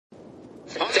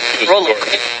Acting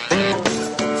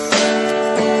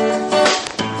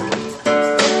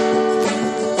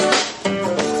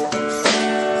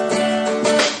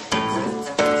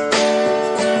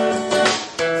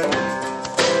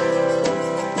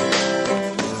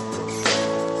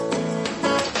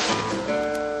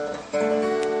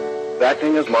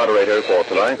as moderator for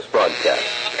tonight's broadcast.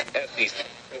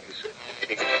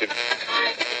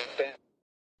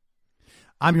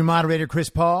 I'm your moderator, Chris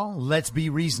Paul. Let's be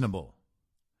reasonable.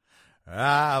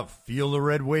 I feel the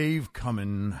red wave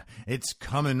coming. It's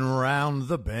coming round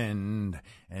the bend.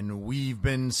 And we've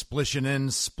been splishing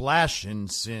and splashing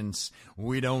since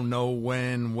we don't know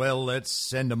when. Well, let's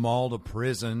send them all to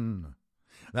prison.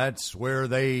 That's where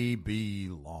they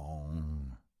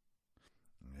belong.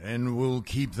 And we'll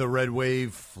keep the red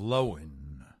wave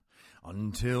flowing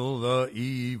until the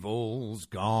evil's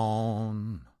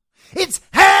gone. It's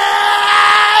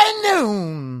high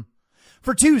noon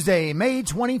for Tuesday, May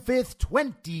 25th,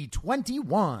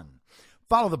 2021.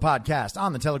 Follow the podcast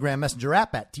on the Telegram Messenger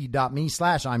app at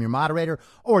t.me/I'm your moderator,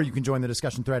 or you can join the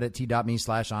discussion thread at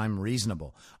t.me/I'm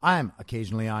reasonable. I'm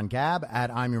occasionally on Gab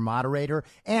at I'm your moderator,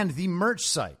 and the merch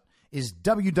site is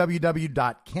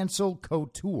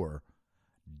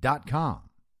www.cancelcouture.com.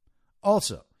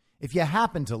 Also, if you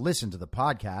happen to listen to the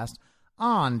podcast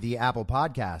on the Apple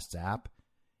Podcasts app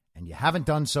and you haven't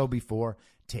done so before,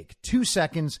 take 2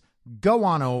 seconds, go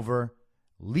on over,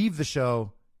 leave the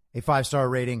show a 5-star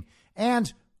rating,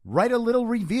 and write a little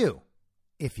review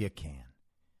if you can.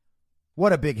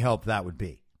 What a big help that would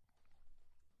be.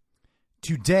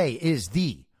 Today is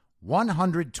the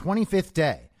 125th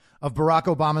day of Barack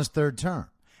Obama's third term,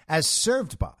 as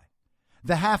served by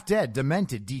the half-dead,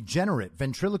 demented, degenerate,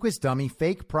 ventriloquist dummy,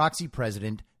 fake proxy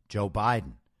president Joe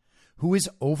Biden, who is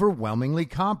overwhelmingly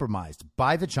compromised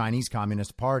by the Chinese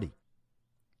Communist Party,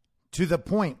 to the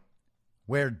point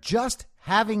where just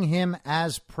having him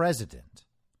as president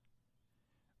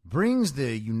brings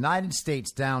the United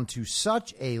States down to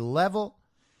such a level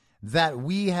that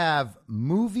we have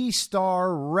movie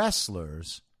star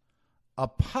wrestlers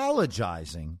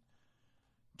apologizing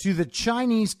to the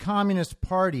Chinese Communist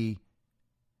Party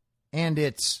and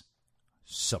its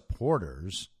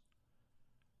supporters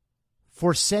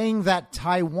for saying that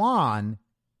Taiwan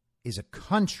is a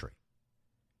country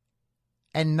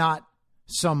and not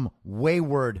some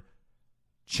wayward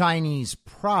Chinese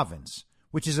province,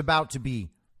 which is about to be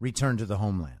returned to the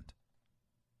homeland.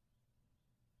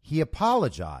 He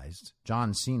apologized,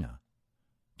 John Cena,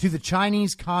 to the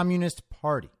Chinese Communist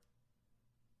Party,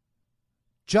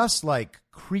 just like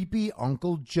creepy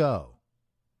Uncle Joe.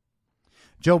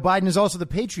 Joe Biden is also the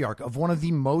patriarch of one of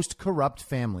the most corrupt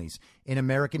families in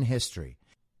American history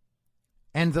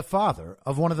and the father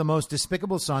of one of the most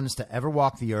despicable sons to ever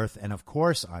walk the earth. And of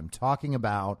course, I'm talking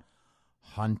about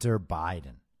Hunter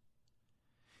Biden.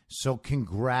 So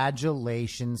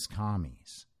congratulations,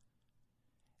 commies.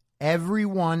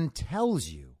 Everyone tells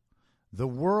you the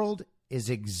world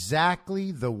is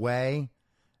exactly the way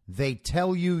they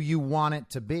tell you you want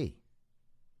it to be.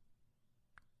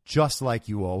 Just like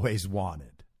you always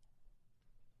wanted.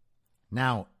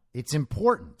 Now, it's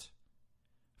important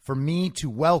for me to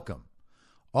welcome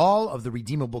all of the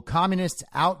redeemable communists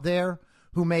out there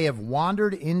who may have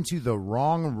wandered into the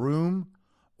wrong room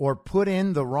or put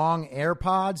in the wrong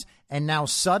AirPods, and now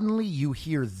suddenly you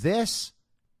hear this.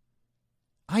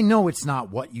 I know it's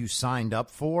not what you signed up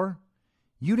for.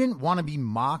 You didn't want to be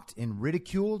mocked and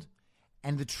ridiculed,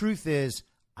 and the truth is,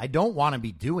 I don't want to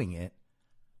be doing it,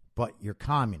 but you're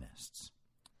communists.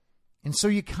 And so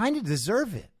you kind of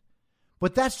deserve it.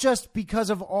 But that's just because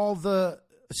of all the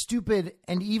stupid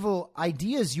and evil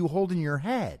ideas you hold in your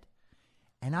head.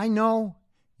 And I know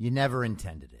you never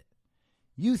intended it.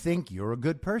 You think you're a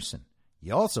good person.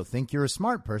 You also think you're a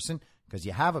smart person because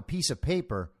you have a piece of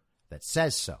paper that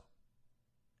says so.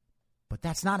 But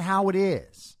that's not how it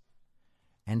is.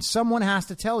 And someone has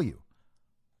to tell you,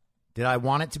 did I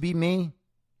want it to be me?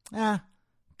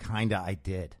 Kinda I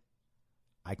did.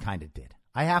 I kind of did.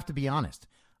 I have to be honest.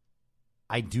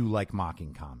 I do like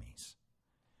mocking commies.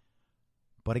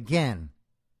 But again,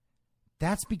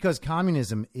 that's because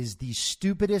communism is the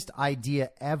stupidest idea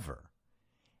ever.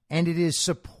 And it is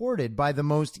supported by the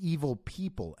most evil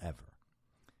people ever.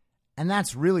 And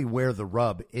that's really where the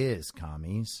rub is,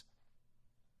 commies.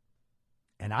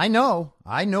 And I know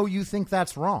you think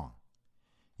that's wrong.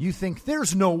 You think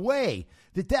there's no way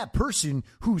that person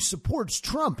who supports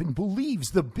Trump and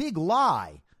believes the big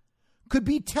lie could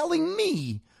be telling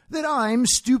me that I'm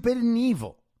stupid and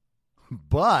evil.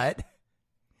 But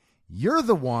you're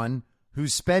the one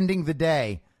who's spending the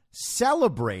day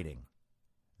celebrating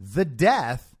the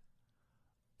death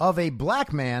of a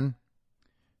black man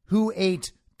who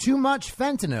ate too much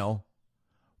fentanyl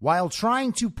while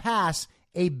trying to pass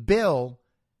a bill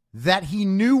that he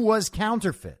knew was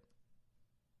counterfeit.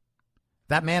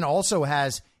 That man also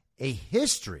has a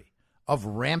history of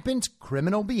rampant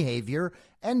criminal behavior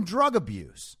and drug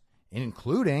abuse,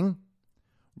 including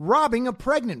robbing a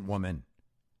pregnant woman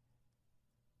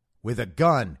with a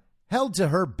gun held to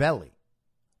her belly.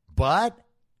 But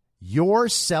you're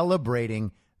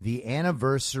celebrating the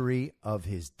anniversary of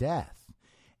his death.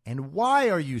 And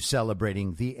why are you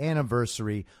celebrating the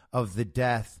anniversary of the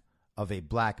death of a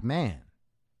black man?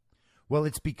 Well,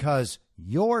 it's because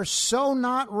you're so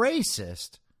not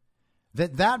racist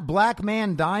that black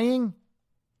man dying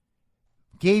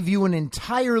gave you an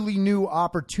entirely new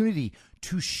opportunity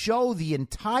to show the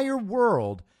entire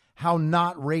world how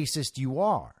not racist you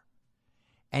are.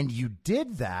 And you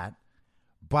did that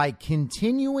by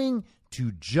continuing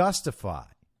to justify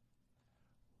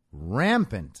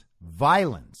rampant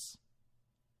violence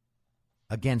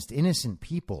against innocent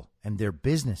people and their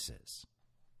businesses.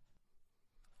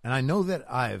 And I know that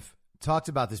I've talked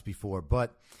about this before,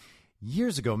 but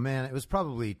years ago, man, it was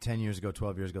probably 10 years ago,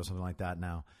 12 years ago, something like that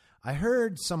now, I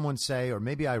heard someone say, or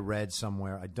maybe I read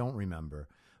somewhere, I don't remember,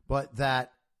 but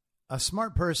that a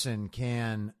smart person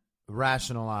can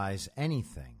rationalize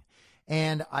anything.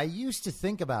 And I used to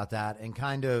think about that and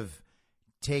kind of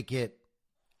take it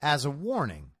as a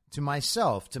warning to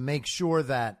myself to make sure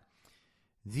that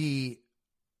the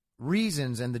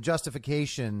reasons and the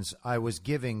justifications I was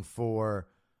giving for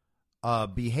a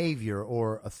behavior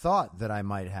or a thought that I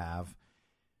might have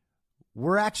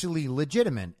were actually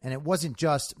legitimate. And it wasn't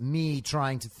just me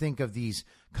trying to think of these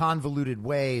convoluted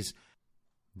ways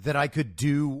that I could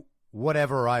do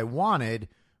whatever I wanted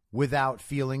without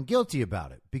feeling guilty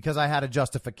about it, because I had a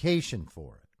justification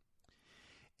for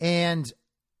it. And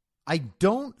I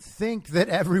don't think that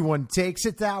everyone takes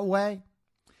it that way.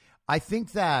 I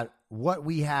think that what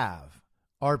we have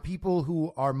are people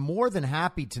who are more than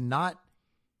happy to not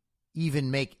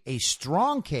even make a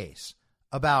strong case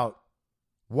about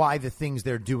why the things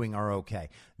they're doing are okay.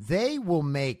 They will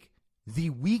make the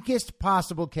weakest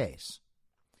possible case.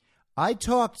 I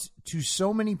talked to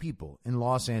so many people in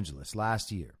Los Angeles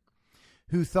last year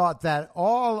who thought that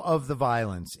all of the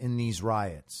violence in these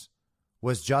riots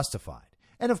was justified.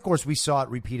 And of course, we saw it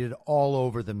repeated all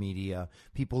over the media.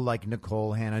 People like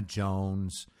Nicole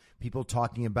Hannah-Jones, people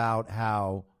talking about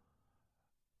how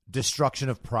destruction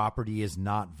of property is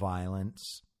not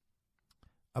violence,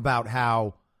 about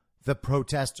how the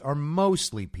protests are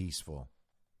mostly peaceful,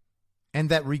 and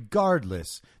that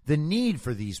regardless, the need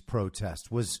for these protests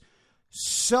was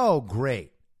so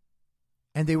great,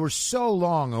 and they were so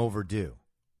long overdue.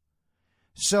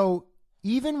 So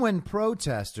even when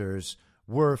protesters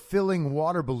were filling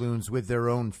water balloons with their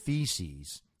own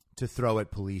feces to throw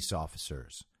at police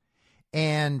officers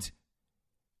and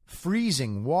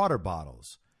freezing water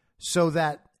bottles so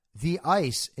that the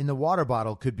ice in the water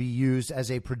bottle could be used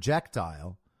as a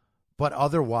projectile, but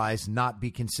otherwise not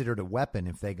be considered a weapon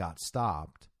if they got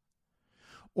stopped.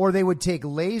 Or they would take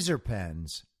laser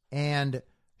pens and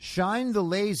shine the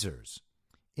lasers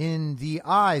in the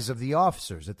eyes of the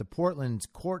officers at the Portland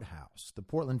courthouse, the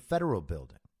Portland Federal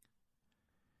Building,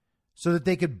 so that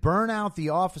they could burn out the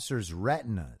officers'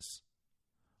 retinas.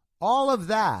 All of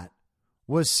that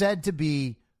was said to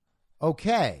be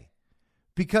okay,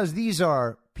 because these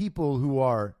are people who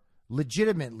are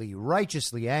legitimately,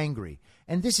 righteously angry,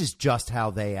 and this is just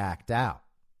how they act out.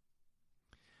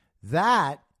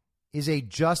 That is a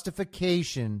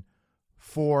justification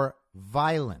for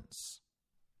violence.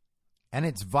 And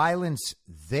it's violence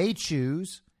they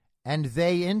choose and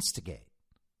they instigate.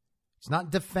 It's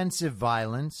not defensive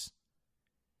violence.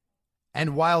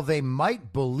 And while they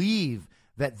might believe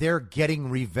that they're getting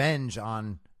revenge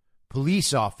on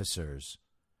police officers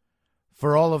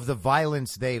for all of the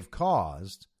violence they've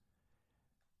caused,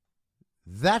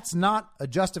 that's not a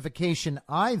justification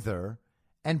either.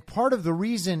 And part of the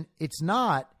reason it's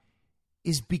not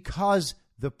is because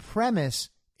the premise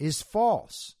is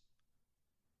false.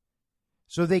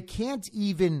 So they can't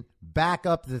even back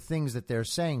up the things that they're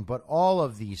saying, but all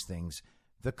of these things,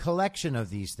 the collection of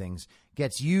these things,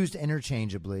 gets used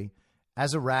interchangeably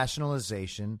as a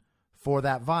rationalization for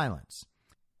that violence.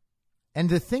 And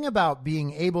the thing about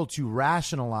being able to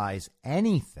rationalize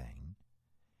anything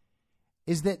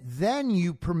is that then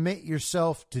you permit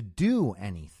yourself to do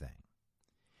anything.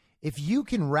 If you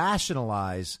can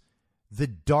rationalize the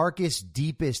darkest,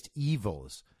 deepest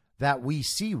evils that we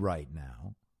see right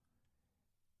now,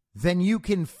 then you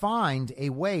can find a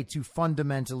way to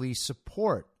fundamentally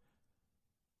support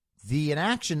the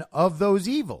inaction of those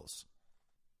evils.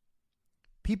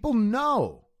 People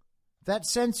know that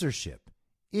censorship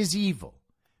is evil.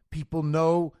 People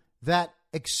know that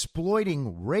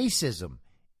exploiting racism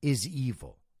is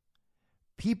evil.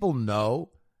 People know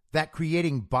that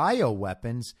creating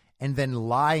bioweapons and then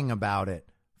lying about it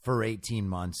for 18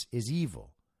 months is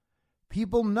evil.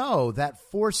 People know that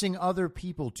forcing other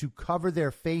people to cover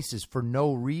their faces for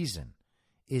no reason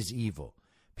is evil.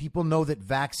 People know that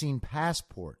vaccine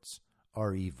passports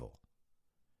are evil.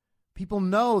 People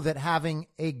know that having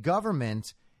a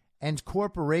government and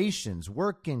corporations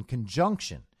work in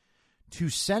conjunction to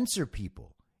censor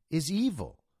people is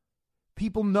evil.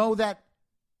 People know that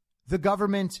the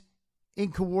government,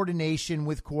 in coordination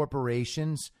with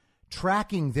corporations,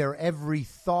 tracking their every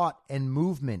thought and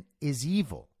movement is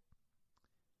evil.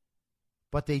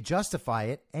 But they justify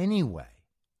it anyway.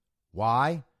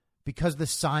 Why? Because the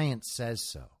science says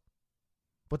so.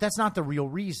 But that's not the real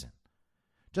reason.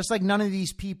 Just like none of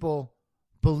these people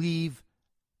believe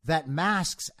that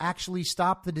masks actually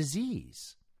stop the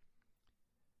disease.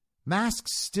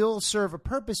 Masks still serve a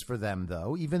purpose for them,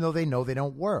 though, even though they know they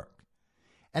don't work.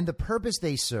 And the purpose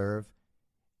they serve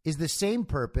is the same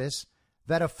purpose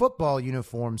that a football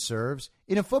uniform serves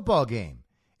in a football game.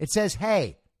 It says,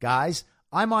 hey, guys,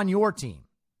 I'm on your team.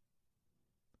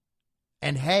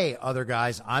 And hey, other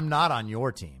guys, I'm not on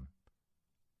your team.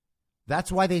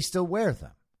 That's why they still wear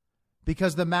them.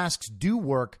 Because the masks do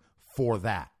work for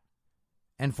that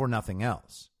and for nothing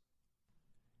else.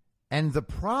 And the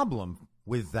problem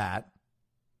with that,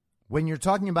 when you're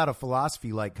talking about a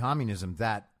philosophy like communism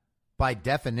that by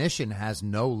definition has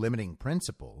no limiting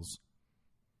principles,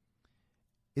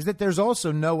 is that there's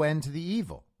also no end to the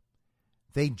evil.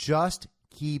 They just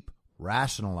keep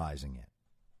rationalizing it.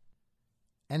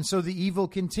 And so the evil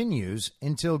continues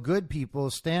until good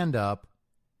people stand up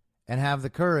and have the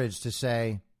courage to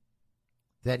say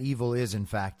that evil is in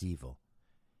fact evil.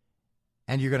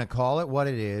 And you're going to call it what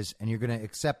it is, and you're going to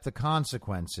accept the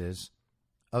consequences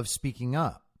of speaking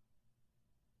up.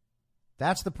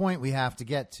 That's the point we have to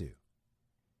get to.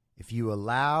 If you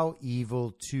allow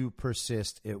evil to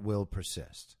persist, it will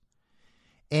persist.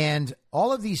 And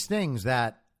all of these things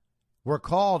that were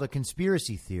called a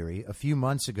conspiracy theory a few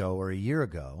months ago or a year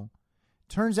ago,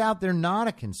 turns out they're not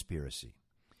a conspiracy.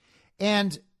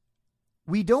 And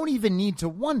we don't even need to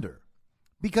wonder,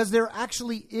 because there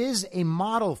actually is a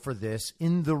model for this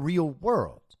in the real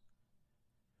world.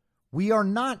 We are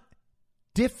not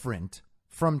different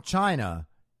from China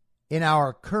in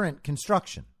our current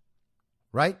construction,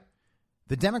 right?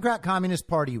 The Democrat Communist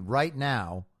Party right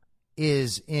now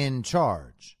is in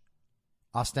charge,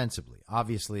 ostensibly.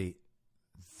 Obviously,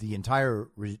 the entire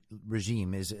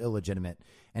regime is illegitimate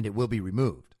and it will be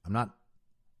removed. I'm not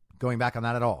going back on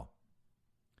that at all.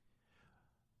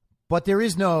 But there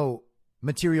is no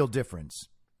material difference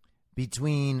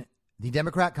between the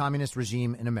Democrat Communist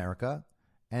regime in America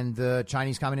and the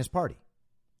Chinese Communist Party.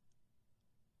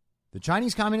 The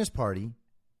Chinese Communist Party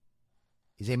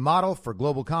is a model for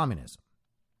global communism.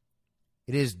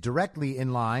 It is directly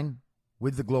in line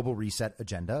with the global reset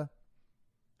agenda,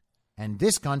 and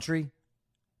this country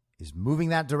is moving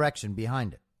that direction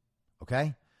behind it.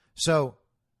 Okay? So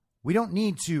we don't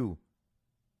need to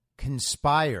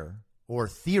conspire or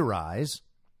theorize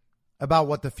about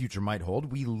what the future might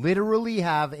hold. We literally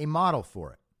have a model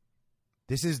for it.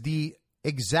 This is the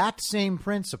exact same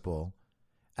principle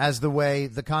as the way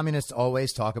the communists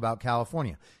always talk about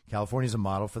California. California is a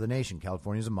model for the nation.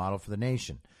 California is a model for the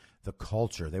nation. The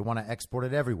culture, they want to export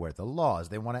it everywhere. The laws,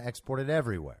 they want to export it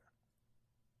everywhere.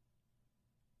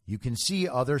 You can see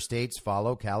other states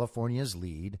follow California's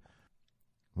lead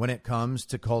when it comes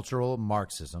to cultural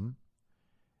Marxism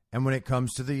and when it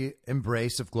comes to the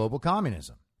embrace of global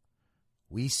communism.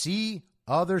 We see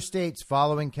other states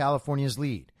following California's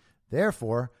lead.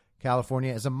 Therefore,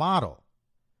 California is a model.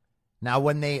 Now,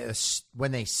 when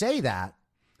they say that,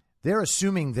 they're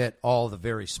assuming that all the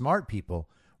very smart people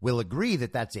will agree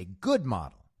that that's a good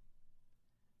model.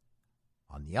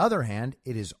 On the other hand,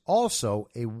 it is also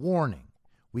a warning.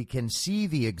 We can see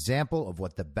the example of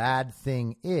what the bad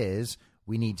thing is.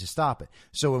 We need to stop it.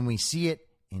 So when we see it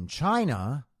in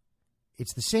China,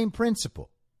 it's the same principle.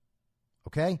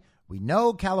 Okay? We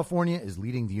know California is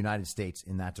leading the United States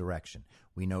in that direction.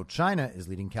 We know China is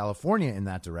leading California in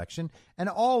that direction, and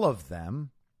all of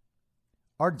them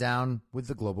are down with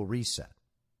the global reset.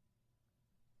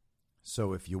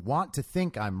 So if you want to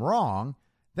think I'm wrong,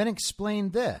 then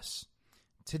explain this.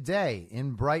 Today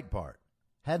in Breitbart,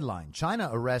 headline, China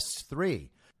arrests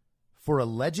 3 for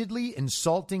allegedly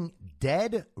insulting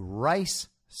dead rice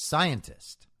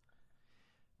scientist.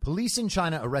 Police in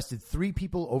China arrested 3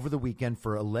 people over the weekend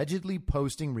for allegedly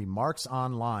posting remarks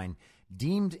online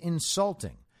deemed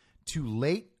insulting to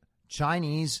late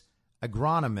Chinese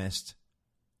agronomist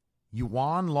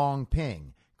Yuan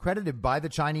Longping, credited by the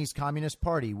Chinese Communist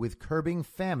Party with curbing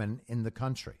famine in the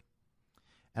country.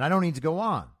 And I don't need to go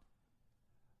on.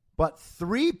 But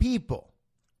 3 people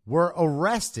were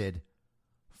arrested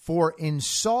for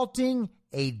insulting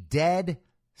a dead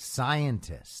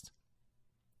scientist.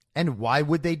 And why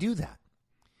would they do that?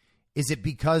 Is it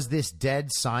because this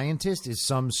dead scientist is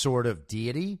some sort of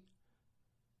deity?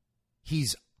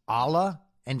 He's Allah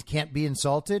and can't be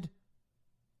insulted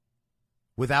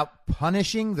without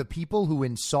punishing the people who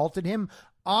insulted him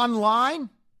online?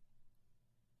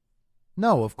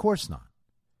 No, of course not.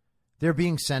 They're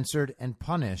being censored and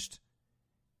punished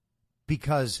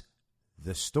because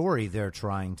the story they're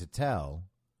trying to tell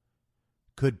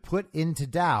could put into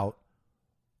doubt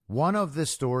one of the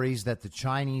stories that the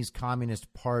Chinese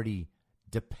Communist Party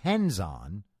depends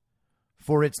on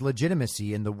for its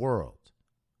legitimacy in the world.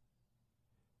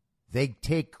 They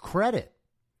take credit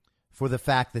for the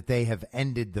fact that they have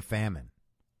ended the famine.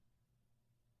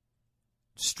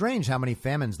 Strange how many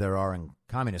famines there are in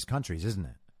communist countries, isn't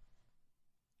it?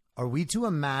 Are we to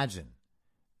imagine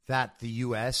that the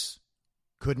U.S.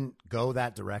 couldn't go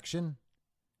that direction?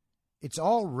 It's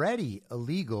already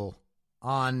illegal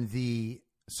on the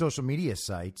social media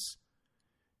sites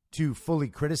to fully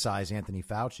criticize Anthony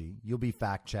Fauci. You'll be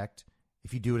fact-checked.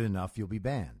 If you do it enough, you'll be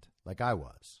banned, like I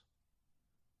was.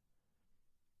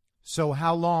 So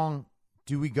how long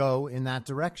do we go in that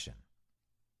direction?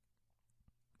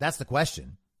 That's the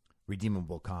question,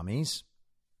 redeemable commies.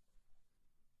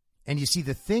 And you see,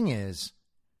 the thing is,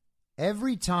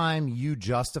 every time you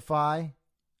justify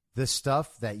the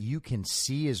stuff that you can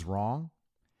see is wrong,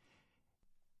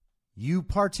 you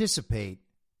participate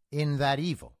in that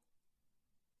evil.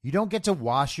 You don't get to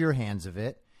wash your hands of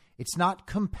it. It's not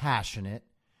compassionate.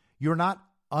 You're not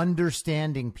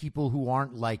understanding people who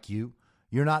aren't like you.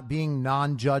 You're not being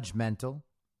non-judgmental.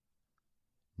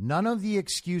 None of the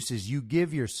excuses you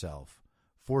give yourself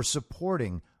for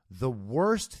supporting the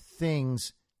worst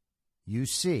things you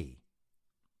see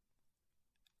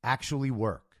actually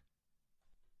work.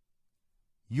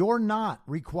 You're not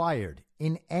required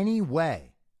in any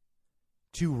way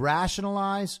to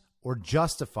rationalize or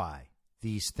justify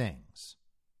these things.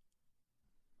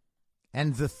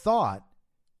 And the thought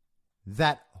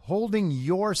that holding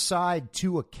your side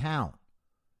to account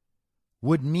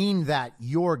would mean that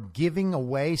you're giving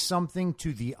away something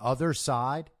to the other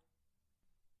side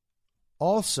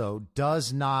also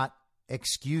does not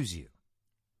excuse you.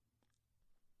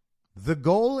 The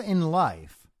goal in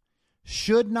life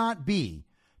should not be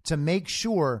to make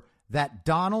sure that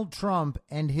Donald Trump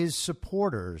and his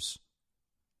supporters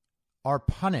are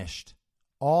punished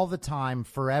all the time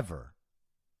forever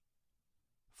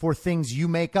for things you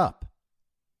make up.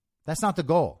 That's not the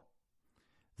goal.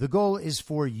 The goal is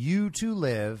for you to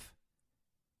live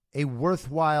a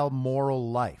worthwhile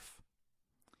moral life.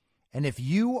 And if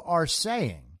you are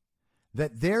saying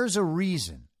that there's a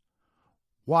reason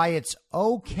why it's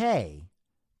okay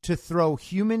to throw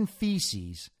human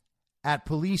feces at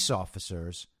police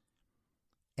officers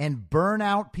and burn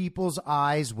out people's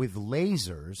eyes with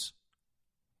lasers,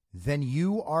 then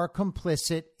you are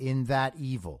complicit in that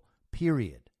evil,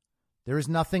 period. There is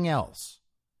nothing else.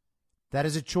 That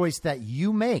is a choice that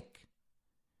you make.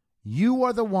 You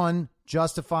are the one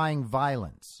justifying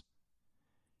violence.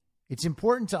 It's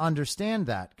important to understand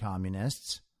that,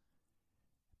 communists,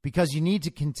 because you need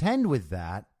to contend with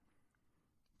that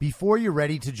before you're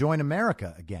ready to join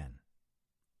America again.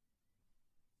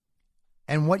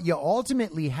 And what you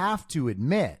ultimately have to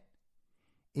admit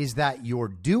is that you're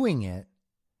doing it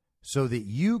so that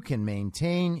you can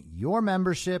maintain your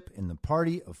membership in the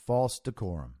party of false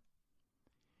decorum.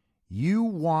 You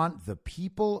want the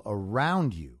people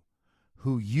around you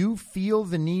who you feel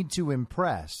the need to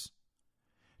impress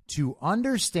to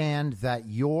understand that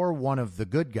you're one of the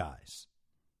good guys.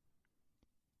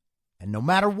 And no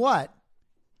matter what,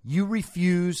 you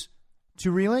refuse to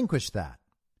relinquish that.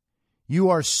 You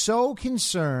are so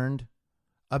concerned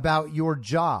about your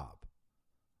job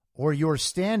or your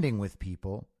standing with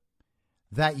people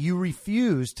that you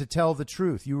refuse to tell the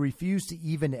truth. You refuse to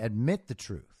even admit the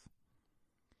truth.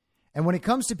 And when it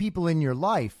comes to people in your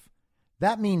life,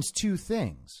 that means 2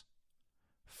 things.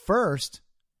 First,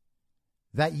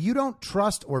 that you don't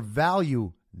trust or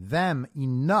value them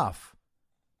enough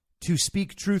to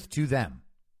speak truth to them,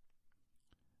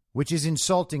 which is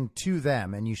insulting to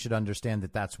them. And you should understand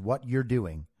that that's what you're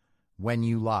doing when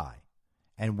you lie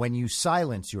and when you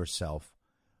silence yourself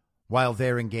while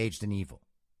they're engaged in evil.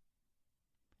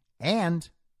 And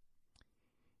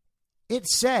it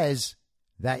says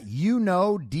that you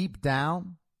know deep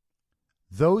down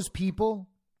those people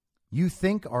you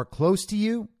think are close to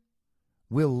you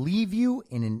will leave you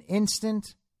in an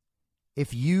instant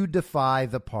if you defy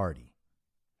the party.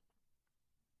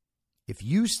 If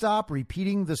you stop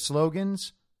repeating the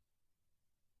slogans,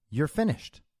 you're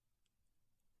finished.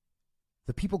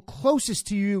 The people closest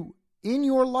to you in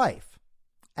your life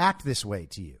act this way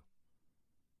to you.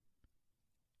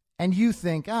 And you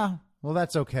think, well,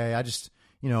 that's okay. I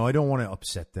don't want to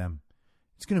upset them.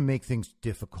 It's going to make things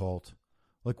difficult.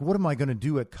 Like, what am I going to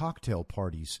do at cocktail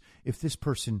parties if this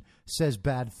person says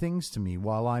bad things to me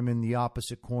while I'm in the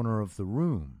opposite corner of the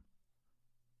room?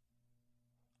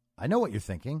 I know what you're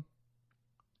thinking.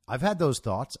 I've had those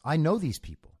thoughts. I know these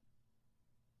people.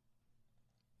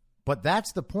 But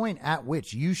that's the point at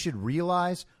which you should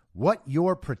realize what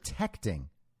you're protecting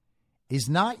is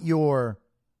not your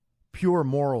pure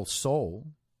moral soul,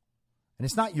 and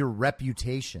it's not your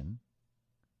reputation.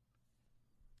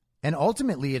 And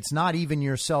ultimately, it's not even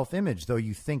your self-image, though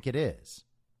you think it is.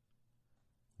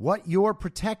 What you're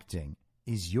protecting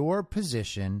is your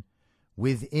position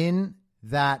within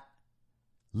that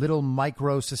little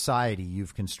micro society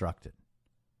you've constructed.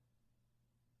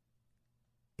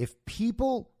 If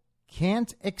people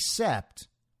can't accept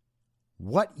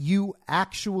what you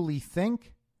actually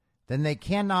think, then they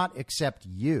cannot accept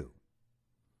you.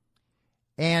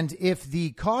 And if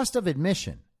the cost of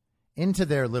admission into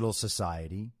their little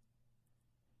society,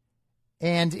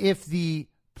 and if the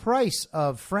price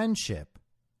of friendship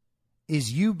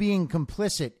is you being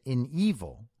complicit in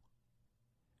evil,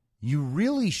 you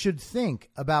really should think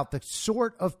about the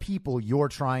sort of people you're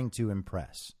trying to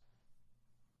impress.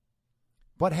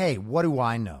 But hey, what do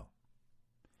I know?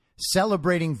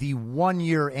 Celebrating the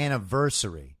 1-year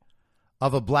anniversary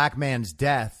of a black man's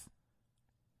death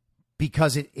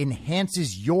because it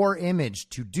enhances your image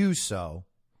to do so,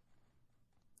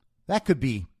 that could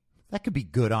be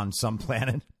good on some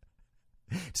planet.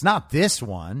 It's not this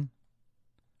one.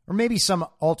 Or maybe some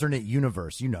alternate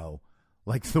universe,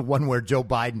 like the one where Joe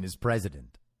Biden is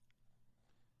president.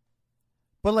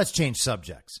 But let's change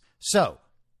subjects. So,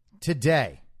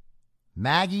 today,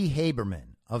 Maggie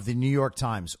Haberman of the New York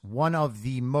Times, one of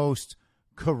the most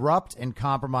corrupt and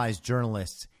compromised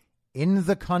journalists in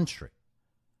the country,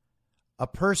 a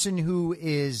person who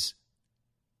is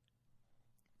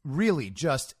really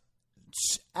just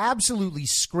absolutely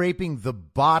scraping the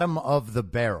bottom of the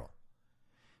barrel.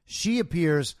 She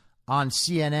appears on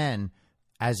CNN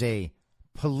as a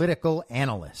political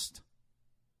analyst.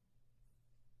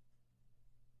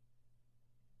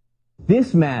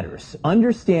 This matters.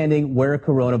 Understanding where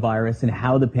coronavirus and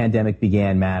how the pandemic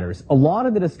began matters. A lot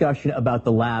of the discussion about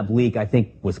the lab leak, I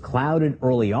think, was clouded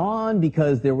early on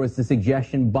because there was the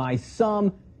suggestion by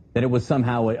some that it was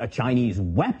somehow a Chinese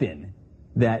weapon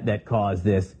that caused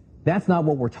this. That's not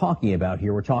what we're talking about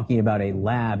here. We're talking about a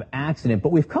lab accident.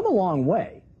 But we've come a long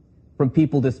way from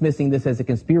people dismissing this as a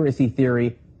conspiracy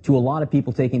theory to a lot of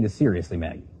people taking this seriously,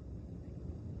 Maggie.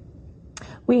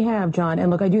 We have, John,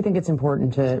 and look, I do think it's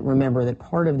important to remember that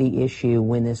part of the issue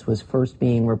when this was first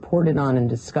being reported on and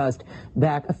discussed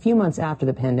back a few months after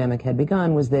the pandemic had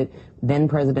begun was that then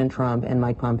President Trump and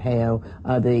Mike Pompeo,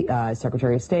 the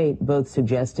Secretary of State, both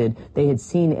suggested they had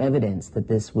seen evidence that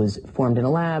this was formed in a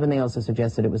lab, and they also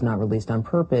suggested it was not released on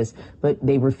purpose, but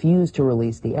they refused to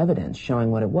release the evidence showing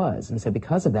what it was. And so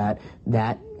because of that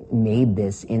made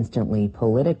this instantly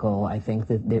political. I think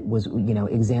that it was,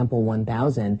 example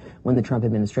 1000 when the Trump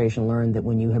administration learned that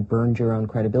when you have burned your own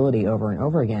credibility over and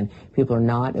over again, people are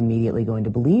not immediately going to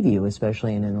believe you,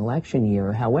 especially in an election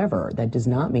year. However, that does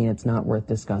not mean it's not worth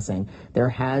discussing. There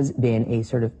has been a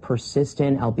sort of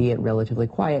persistent, albeit relatively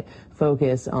quiet,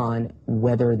 focus on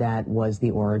whether that was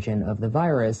the origin of the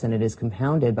virus, and it is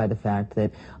compounded by the fact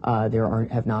that there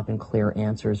have not been clear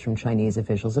answers from Chinese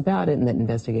officials about it, and that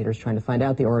investigators trying to find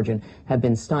out the origin have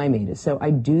been stymied. So I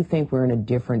do think we're in a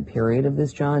different period of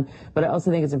this, John, but I also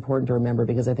think it's important to remember,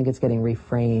 because I think it's getting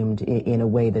reframed in a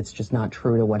way that's just not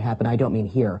true to what happened. I don't mean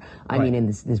here. I mean in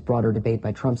this broader debate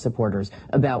by Trump supporters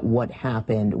about what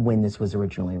happened when this was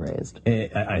originally raised.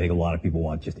 I think a lot of people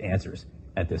want just answers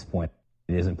at this point.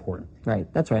 It is important.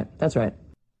 Right. That's right. That's right.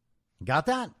 Got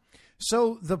that?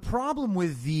 So the problem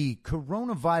with the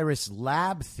coronavirus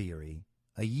lab theory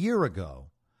a year ago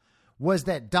was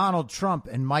that Donald Trump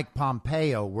and Mike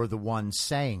Pompeo were the ones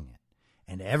saying it.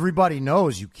 And everybody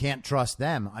knows you can't trust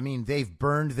them. I mean, they've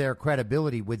burned their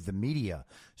credibility with the media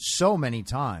so many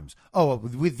times. Oh,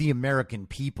 with the American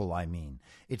people, I mean.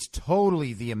 It's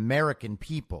totally the American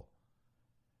people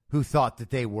who thought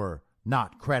that they were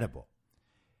not credible.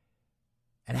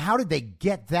 And how did they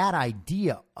get that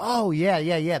idea? Oh,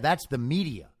 yeah. That's the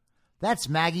media. That's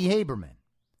Maggie Haberman.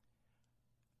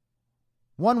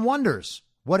 One wonders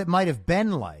what it might have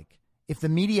been like if the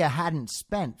media hadn't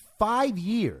spent 5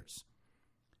 years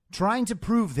trying to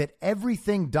prove that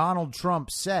everything Donald Trump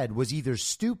said was either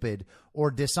stupid or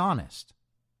dishonest.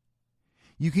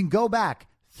 You can go back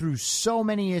through so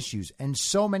many issues and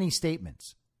so many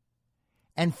statements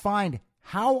and find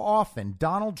how often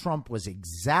Donald Trump was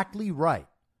exactly right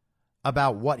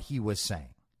about what he was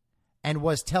saying and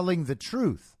was telling the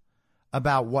truth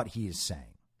about what he is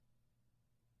saying,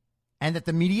 and that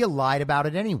the media lied about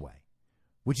it anyway,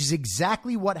 which is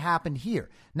exactly what happened here.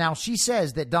 Now, she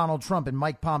says that Donald Trump and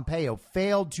Mike Pompeo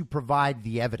failed to provide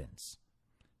the evidence.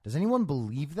 Does anyone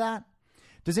believe that?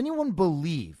 Does anyone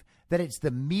believe that it's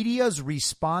the media's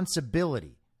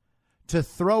responsibility to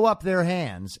throw up their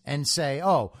hands and say,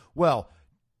 oh, well,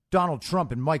 Donald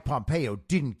Trump and Mike Pompeo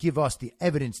didn't give us the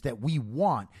evidence that we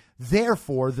want.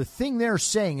 Therefore, the thing they're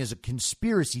saying is a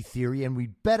conspiracy theory, and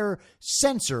we'd better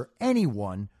censor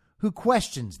anyone who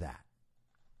questions that.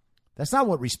 That's not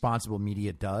what responsible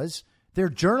media does. They're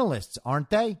journalists, aren't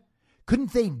they?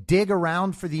 Couldn't they dig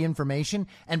around for the information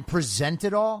and present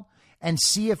it all and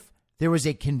see if there was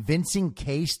a convincing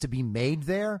case to be made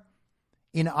there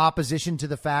in opposition to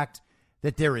the fact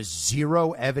that there is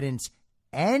zero evidence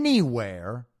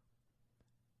anywhere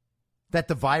that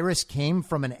the virus came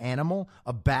from an animal,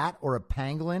 a bat or a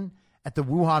pangolin at the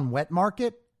Wuhan wet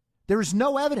market? There is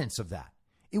no evidence of that.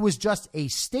 It was just a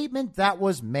statement that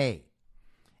was made.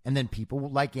 And then people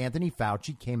like Anthony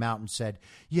Fauci came out and said,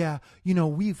 yeah, you know,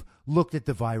 we've looked at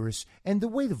the virus, and the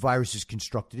way the virus is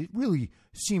constructed, it really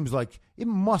seems like it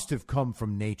must have come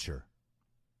from nature.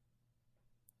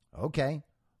 Okay,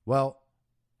 well,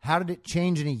 how did it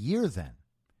change in a year then?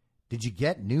 Did you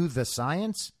get the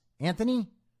science, Anthony?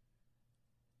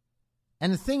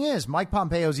 And the thing is, Mike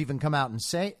Pompeo's even come out and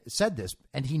said this,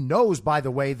 and he knows, by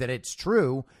the way, that it's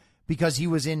true because he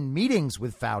was in meetings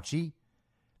with Fauci.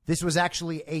 This was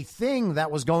actually a thing that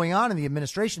was going on in the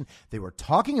administration. They were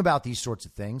talking about these sorts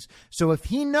of things. So if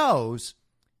he knows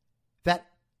that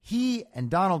he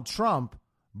and Donald Trump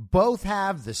both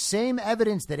have the same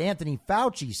evidence that Anthony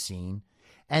Fauci's seen,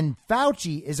 and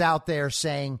Fauci is out there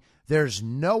saying there's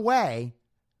no way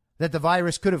that the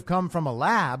virus could have come from a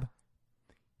lab,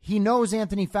 he knows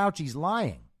Anthony Fauci's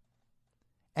lying.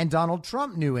 And Donald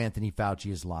Trump knew Anthony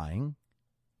Fauci is lying.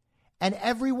 And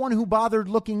everyone who bothered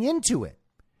looking into it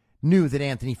knew that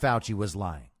Anthony Fauci was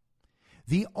lying.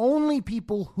 The only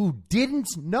people who didn't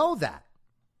know that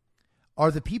are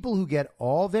the people who get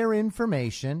all their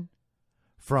information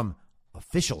from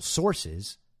official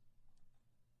sources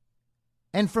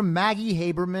and from Maggie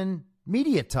Haberman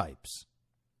media types.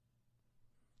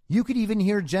 You could even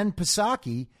hear Jen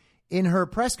Psaki in her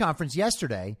press conference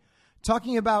yesterday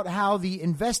talking about how the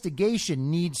investigation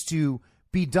needs to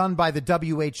be done by the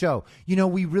WHO. You know,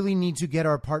 we really need to get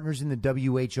our partners in the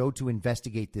WHO to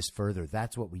investigate this further.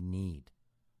 That's what we need.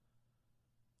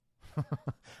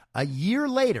 A year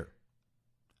later,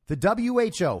 the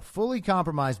WHO, fully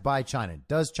compromised by China,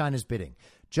 does China's bidding,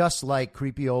 just like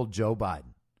creepy old Joe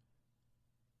Biden.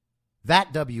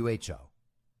 That WHO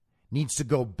needs to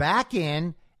go back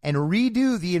in and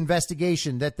redo the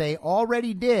investigation that they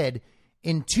already did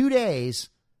in 2 days,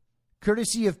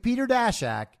 courtesy of Peter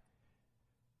Daszak,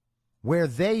 where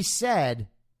they said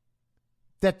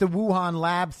that the Wuhan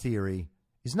lab theory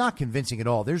is not convincing at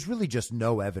all. There's really just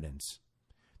no evidence.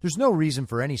 There's no reason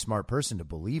for any smart person to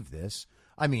believe this.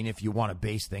 I mean, if you want to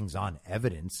base things on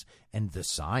evidence and the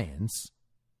science.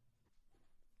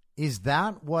 Is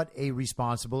that what a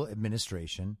responsible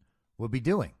administration would be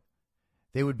doing?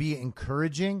 They would be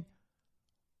encouraging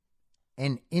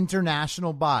an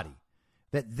international body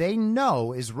that they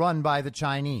know is run by the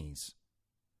Chinese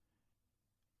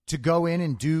to go in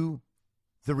and do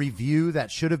the review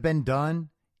that should have been done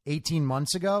 18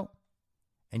 months ago?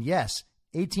 And yes,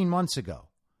 18 months ago,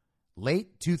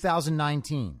 late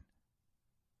 2019.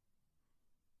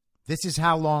 This is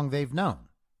how long they've known.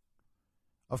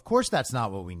 Of course, that's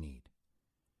not what we need.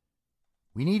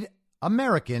 We need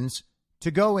Americans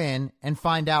to go in and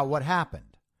find out what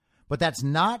happened. But that's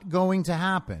not going to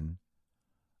happen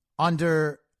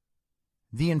under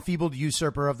the enfeebled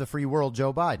usurper of the free world,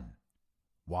 Joe Biden.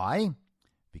 Why?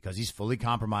 Because he's fully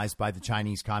compromised by the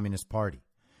Chinese Communist Party.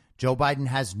 Joe Biden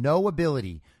has no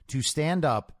ability to stand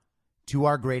up to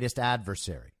our greatest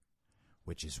adversary,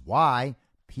 which is why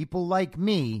people like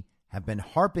me have been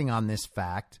harping on this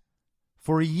fact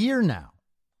for a year now.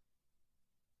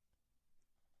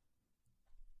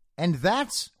 And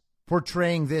that's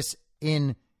portraying this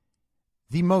in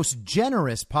the most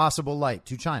generous possible light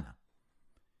to China.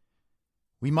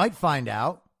 We might find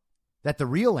out that the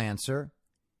real answer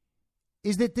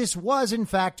is that this was, in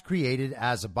fact, created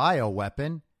as a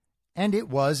bioweapon and it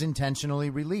was intentionally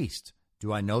released.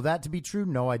 Do I know that to be true?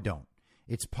 No, I don't.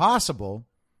 It's possible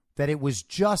that it was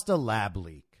just a lab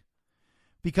leak.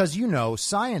 Because,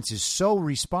 science is so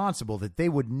responsible that they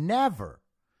would never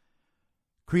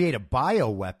create a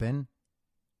bioweapon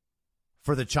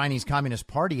for the Chinese Communist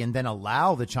Party and then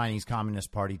allow the Chinese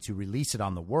Communist Party to release it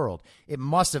on the world. It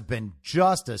must have been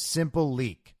just a simple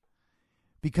leak.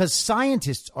 Because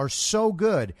scientists are so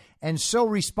good and so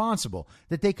responsible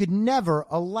that they could never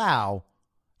allow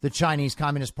the Chinese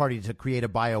Communist Party to create a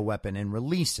bioweapon and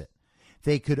release it.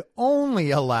 They could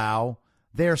only allow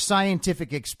their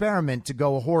scientific experiment to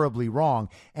go horribly wrong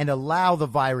and allow the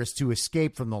virus to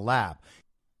escape from the lab.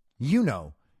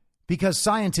 Because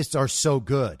scientists are so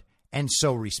good and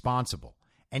so responsible.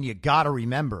 And you got to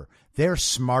remember, they're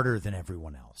smarter than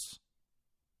everyone else.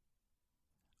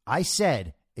 I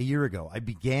said a year ago, I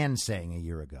began saying a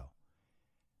year ago,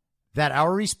 that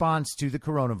our response to the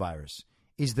coronavirus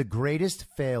is the greatest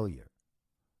failure,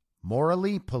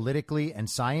 morally, politically, and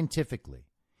scientifically,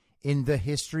 in the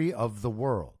history of the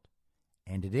world.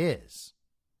 And it is.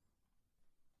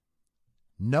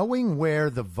 Knowing where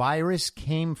the virus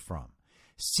came from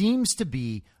seems to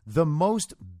be the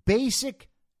most basic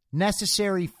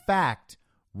necessary fact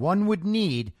one would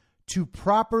need to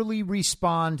properly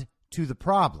respond to the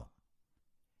problem.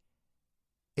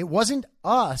 It wasn't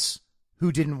us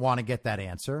who didn't want to get that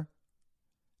answer.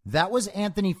 That was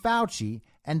Anthony Fauci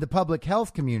and the public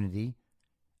health community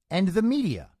and the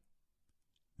media.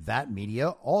 That media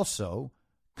also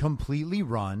completely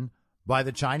run by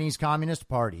the Chinese Communist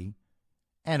Party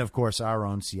and, of course, our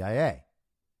own CIA.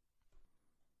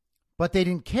 But they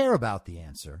didn't care about the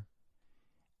answer,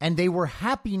 and they were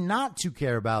happy not to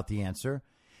care about the answer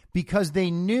because they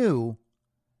knew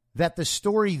that the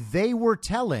story they were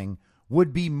telling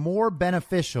would be more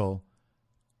beneficial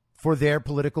for their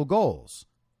political goals,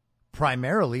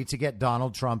 primarily to get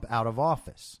Donald Trump out of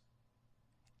office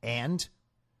and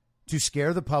to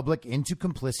scare the public into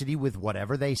complicity with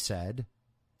whatever they said,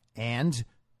 and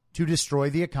to destroy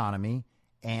the economy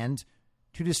and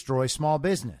to destroy small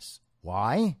business.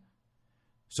 Why?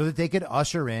 So that they could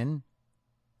usher in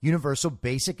universal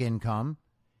basic income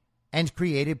and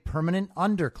create a permanent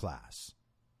underclass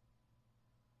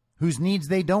whose needs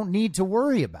they don't need to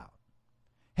worry about.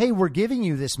 Hey, we're giving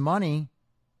you this money.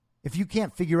 If you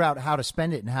can't figure out how to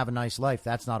spend it and have a nice life,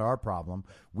 that's not our problem.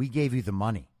 We gave you the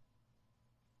money.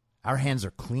 Our hands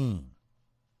are clean.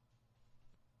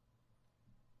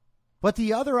 But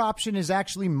the other option is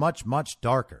actually much, much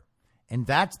darker. And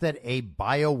that's that a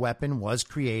bioweapon was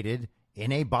created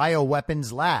in a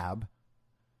bioweapons lab,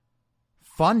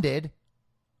 funded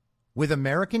with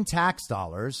American tax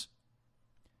dollars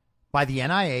by the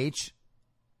NIH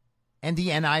and the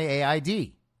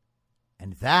NIAID.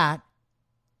 And that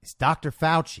is Dr.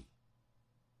 Fauci.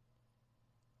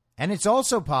 And it's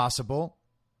also possible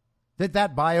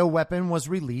that bioweapon was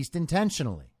released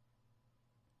intentionally.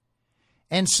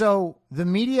 And so the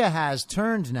media has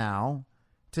turned now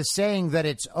to saying that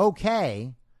it's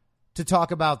okay to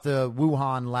talk about the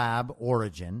Wuhan lab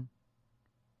origin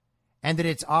and that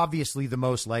it's obviously the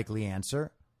most likely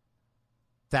answer.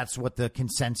 That's what the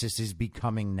consensus is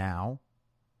becoming now.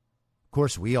 Of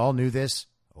course, we all knew this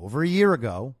over a year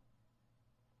ago.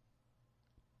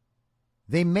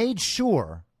 They made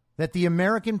sure that the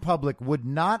American public would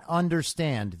not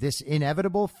understand this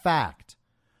inevitable fact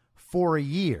for a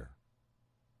year.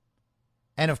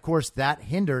 And of course, that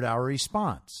hindered our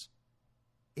response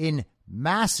in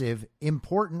massive,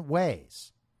 important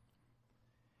ways.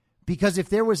 Because if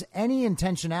there was any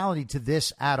intentionality to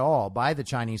this at all by the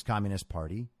Chinese Communist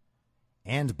Party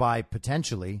and by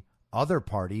potentially other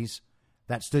parties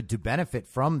that stood to benefit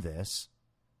from this,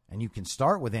 and you can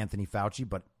start with Anthony Fauci,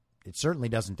 but it certainly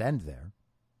doesn't end there.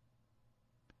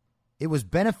 It was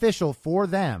beneficial for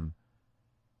them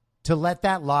to let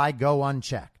that lie go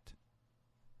unchecked,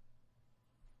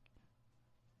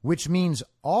 which means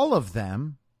all of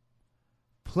them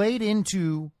played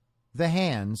into the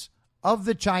hands of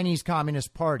the Chinese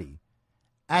Communist Party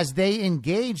as they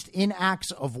engaged in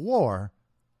acts of war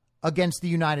against the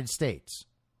United States.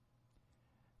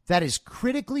 That is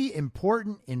critically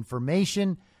important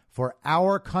information for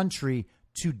our country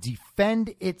to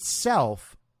defend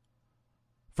itself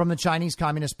from the Chinese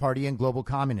Communist Party and global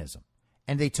communism.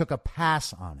 And they took a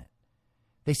pass on it.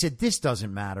 They said, this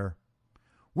doesn't matter.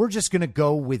 We're just going to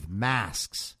go with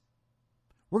masks.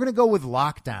 We're going to go with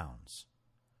lockdowns.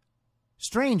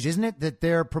 Strange, isn't it, that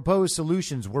their proposed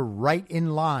solutions were right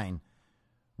in line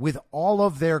with all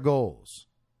of their goals,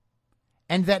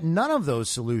 and that none of those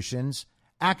solutions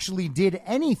actually did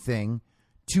anything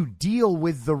to deal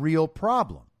with the real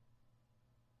problem.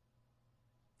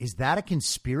 Is that a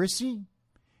conspiracy?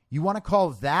 You want to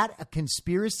call that a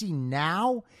conspiracy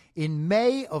now in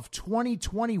May of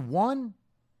 2021?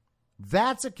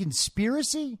 That's a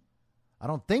conspiracy? I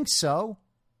don't think so.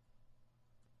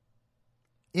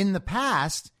 In the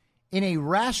past, in a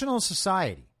rational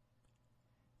society,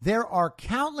 there are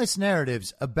countless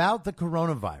narratives about the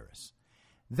coronavirus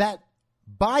that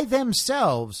by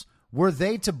themselves, were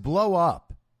they to blow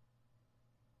up,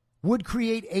 would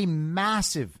create a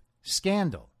massive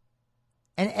scandal.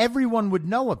 And everyone would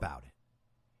know about it.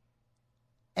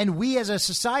 And we as a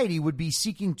society would be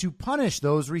seeking to punish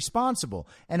those responsible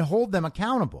and hold them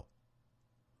accountable.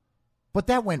 But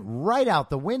that went right out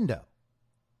the window.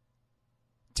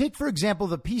 Take, for example,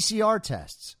 the PCR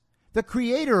tests. The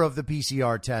creator of the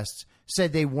PCR tests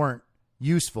said they weren't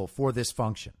useful for this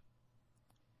function.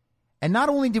 And not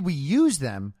only did we use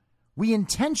them, we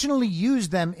intentionally used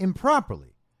them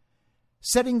improperly,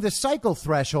 setting the cycle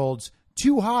thresholds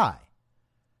too high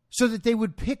so that they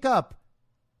would pick up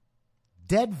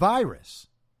dead virus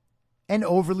and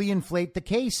overly inflate the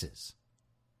cases.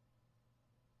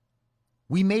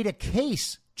 We made a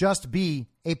case just be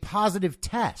a positive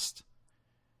test.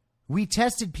 We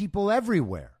tested people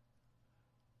everywhere.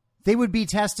 They would be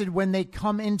tested when they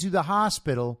come into the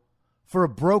hospital for a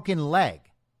broken leg.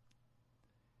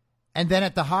 And then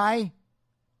at the high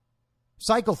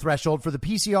cycle threshold for the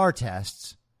PCR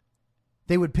tests,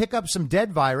 they would pick up some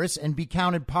dead virus and be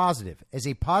counted positive as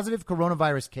a positive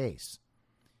coronavirus case.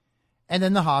 And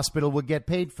then the hospital would get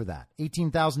paid for that,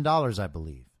 $18,000, I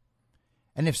believe.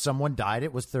 And if someone died,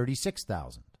 it was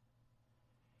 $36,000.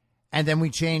 And then we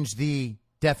changed the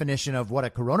definition of what a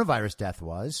coronavirus death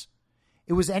was.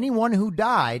 It was anyone who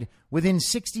died within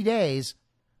 60 days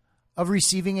of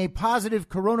receiving a positive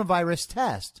coronavirus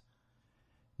test,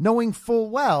 knowing full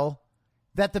well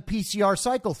that the PCR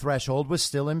cycle threshold was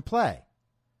still in play.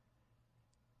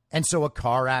 And so a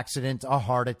car accident, a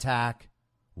heart attack,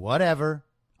 whatever,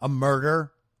 a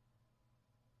murder,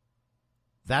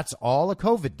 that's all a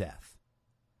COVID death.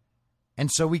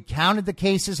 And so we counted the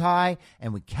cases high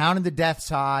and we counted the deaths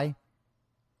high.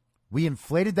 We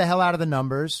inflated the hell out of the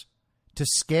numbers to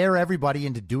scare everybody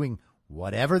into doing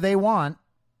whatever they want,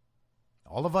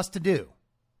 all of us to do.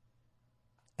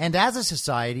 And as a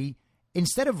society,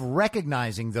 instead of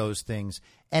recognizing those things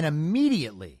and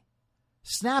immediately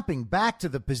snapping back to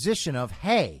the position of,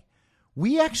 hey,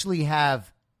 we actually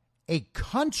have a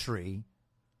country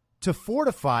to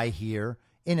fortify here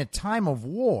in a time of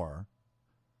war,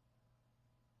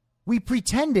 we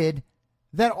pretended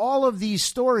that all of these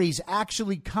stories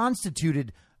actually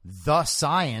constituted the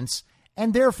science,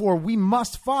 and therefore we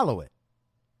must follow it.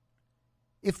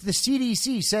 If the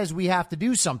CDC says we have to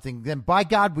do something, then by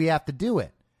God, we have to do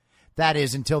it. That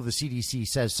is, until the CDC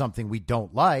says something we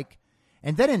don't like.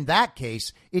 And then in that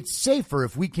case, it's safer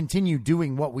if we continue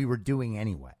doing what we were doing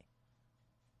anyway.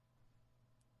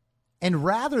 And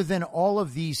rather than all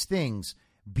of these things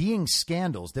being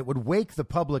scandals that would wake the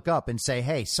public up and say,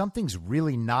 hey, something's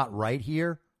really not right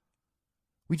here,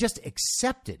 we just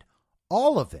accepted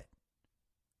all of it.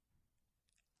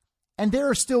 And there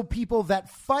are still people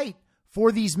that fight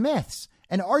for these myths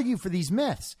and argue for these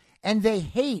myths, and they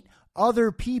hate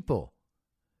other people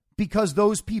because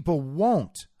those people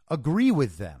won't agree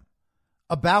with them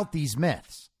about these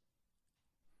myths.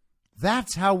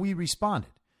 That's how we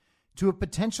responded to a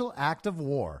potential act of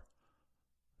war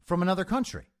from another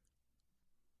country.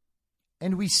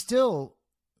 And we still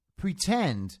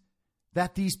pretend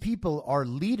that these people are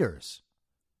leaders.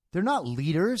 They're not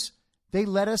leaders. They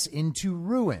led us into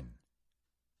ruin.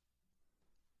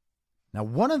 Now,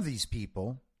 one of these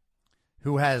people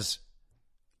who has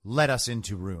led us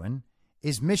into ruin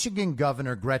is Michigan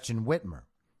Governor Gretchen Whitmer.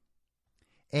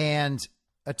 And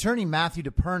Attorney Matthew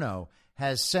DePerno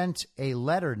has sent a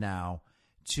letter now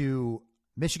to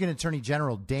Michigan Attorney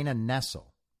General Dana Nessel.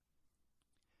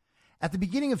 At the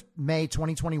beginning of May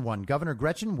 2021, Governor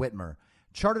Gretchen Whitmer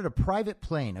chartered a private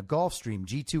plane, a Gulfstream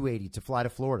G280, to fly to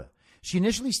Florida. She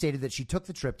initially stated that she took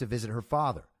the trip to visit her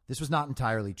father. This was not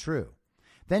entirely true.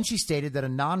 Then she stated that a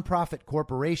nonprofit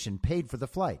corporation paid for the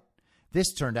flight.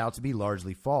 This turned out to be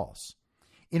largely false.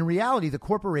 In reality, the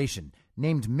corporation,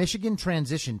 named Michigan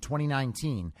Transition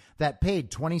 2019, that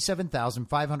paid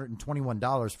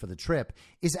 $27,521 for the trip,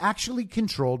 is actually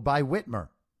controlled by Whitmer.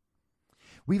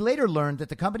 We later learned that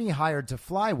the company hired to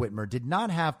fly Whitmer did not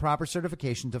have proper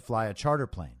certification to fly a charter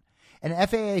plane. An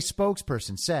FAA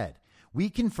spokesperson said, "We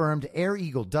confirmed Air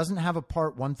Eagle doesn't have a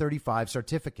Part 135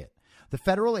 certificate. The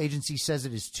federal agency says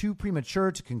it is too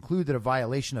premature to conclude that a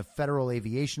violation of federal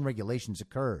aviation regulations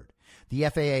occurred. The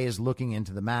FAA is looking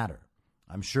into the matter."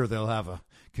 I'm sure they'll have a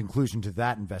conclusion to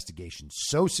that investigation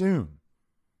so soon.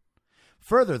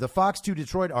 Further, the Fox 2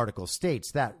 Detroit article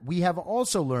states that we have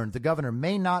also learned the governor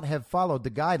may not have followed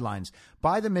the guidelines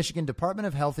by the Michigan Department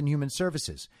of Health and Human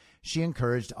Services. She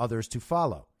encouraged others to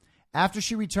follow. After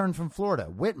she returned from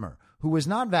Florida, Whitmer, who was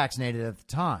not vaccinated at the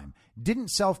time, didn't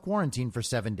self-quarantine for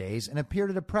 7 days and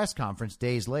appeared at a press conference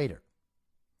days later.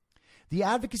 The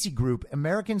advocacy group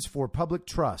Americans for Public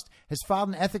Trust has filed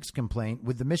an ethics complaint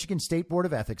with the Michigan State Board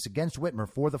of Ethics against Whitmer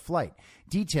for the flight,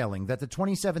 detailing that the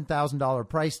 $27,000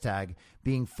 price tag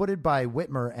being footed by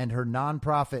Whitmer and her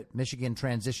nonprofit Michigan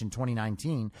Transition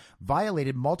 2019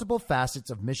 violated multiple facets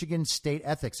of Michigan's State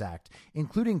Ethics Act,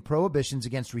 including prohibitions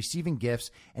against receiving gifts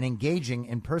and engaging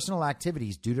in personal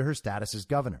activities due to her status as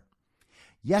governor.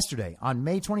 Yesterday, on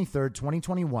May 23,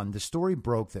 2021, the story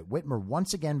broke that Whitmer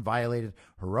once again violated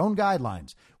her own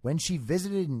guidelines when she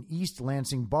visited an East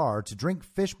Lansing bar to drink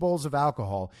fish bowls of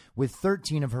alcohol with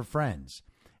 13 of her friends.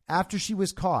 After she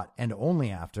was caught, and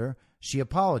only after, she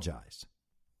apologized.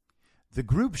 The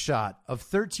group shot of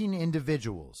 13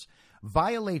 individuals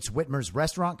violates Whitmer's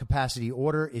restaurant capacity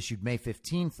order issued May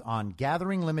 15th on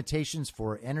gathering limitations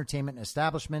for entertainment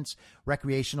establishments,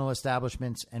 recreational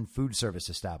establishments, and food service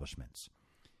establishments.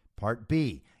 Part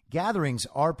B, gatherings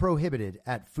are prohibited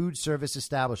at food service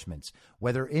establishments,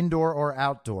 whether indoor or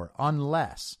outdoor,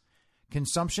 unless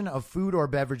consumption of food or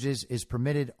beverages is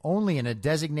permitted only in a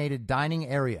designated dining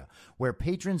area where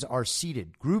patrons are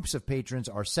seated. Groups of patrons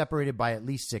are separated by at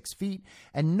least 6 feet,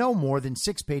 and no more than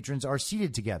 6 patrons are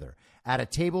seated together at a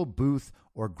table, booth,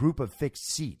 or group of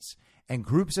fixed seats, and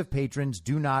groups of patrons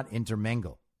do not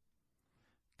intermingle.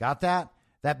 Got that?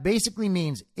 That basically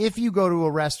means if you go to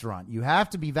a restaurant, you have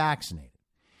to be vaccinated,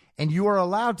 and you are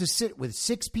allowed to sit with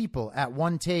 6 people at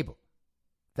one table.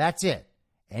 That's it.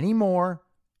 Any more,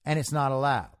 and it's not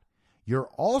allowed.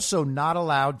 You're also not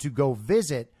allowed to go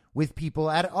visit with people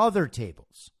at other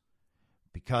tables,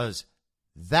 because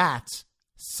that's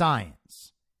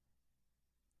science.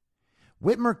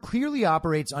 Whitmer clearly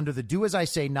operates under the do as I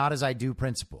say, not as I do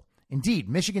principle. Indeed,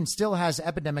 Michigan still has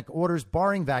epidemic orders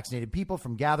barring vaccinated people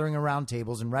from gathering around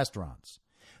tables in restaurants.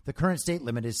 The current state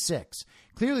limit is 6.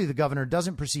 Clearly, the governor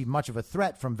doesn't perceive much of a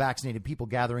threat from vaccinated people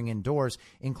gathering indoors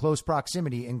in close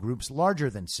proximity in groups larger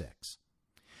than 6.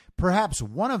 Perhaps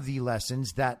one of the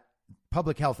lessons that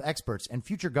public health experts and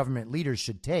future government leaders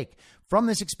should take from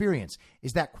this experience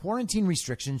is that quarantine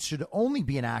restrictions should only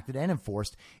be enacted and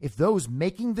enforced if those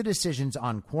making the decisions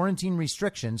on quarantine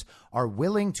restrictions are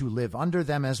willing to live under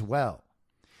them as well.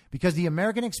 Because the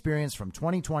American experience from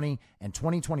 2020 and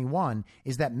 2021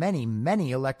 is that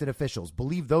many elected officials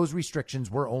believe those restrictions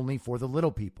were only for the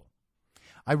little people.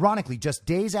 Ironically, just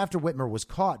days after Whitmer was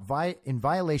caught in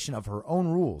violation of her own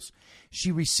rules,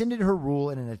 she rescinded her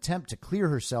rule in an attempt to clear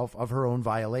herself of her own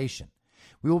violation.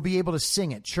 We will be able to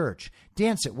sing at church,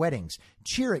 dance at weddings,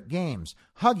 cheer at games,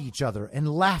 hug each other,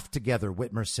 and laugh together,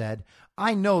 Whitmer said.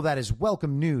 I know that is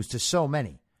welcome news to so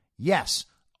many. Yes,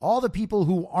 all the people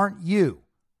who aren't you.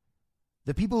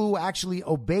 The people who actually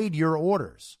obeyed your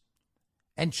orders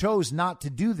and chose not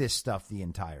to do this stuff the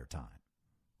entire time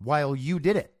while you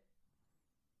did it.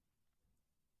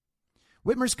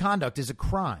 Whitmer's conduct is a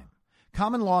crime.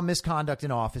 Common law misconduct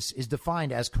in office is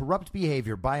defined as corrupt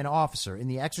behavior by an officer in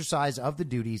the exercise of the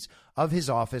duties of his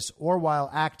office or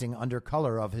while acting under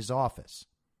color of his office.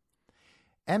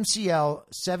 MCL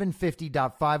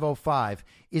 750.505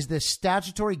 is the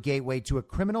statutory gateway to a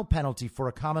criminal penalty for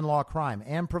a common law crime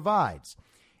and provides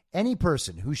any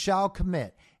person who shall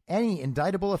commit any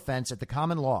indictable offense at the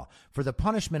common law, for the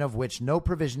punishment of which no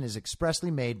provision is expressly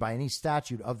made by any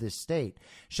statute of this state,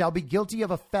 shall be guilty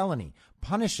of a felony,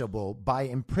 punishable by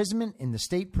imprisonment in the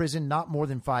state prison not more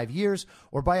than 5 years,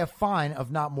 or by a fine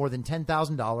of not more than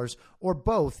 $10,000, or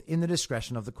both in the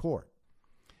discretion of the court.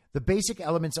 The basic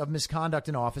elements of misconduct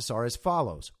in office are as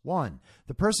follows. 1.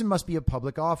 The person must be a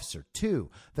public officer. 2.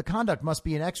 The conduct must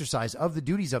be an exercise of the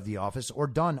duties of the office or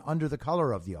done under the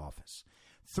color of the office.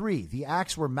 3. The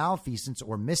acts were malfeasance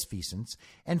or misfeasance.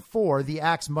 And 4. The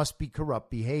acts must be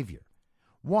corrupt behavior.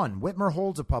 1. Whitmer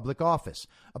holds a public office.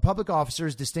 A public officer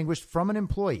is distinguished from an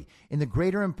employee in the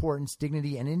greater importance,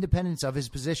 dignity, and independence of his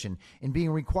position in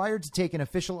being required to take an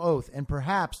official oath and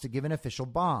perhaps to give an official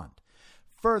bond.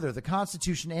 Further, the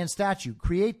Constitution and statute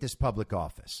create this public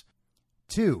office.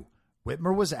 2.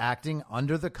 Whitmer was acting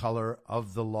under the color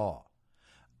of the law.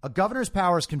 A governor's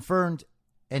powers conferred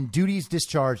and duties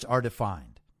discharged are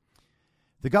defined.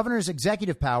 The governor's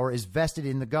executive power is vested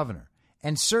in the governor,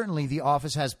 and certainly the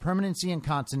office has permanency and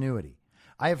continuity.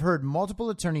 I have heard multiple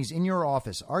attorneys in your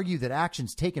office argue that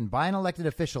actions taken by an elected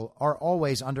official are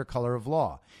always under color of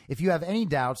law. If you have any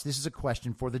doubts, this is a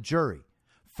question for the jury.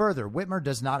 Further, Whitmer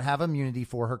does not have immunity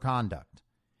for her conduct.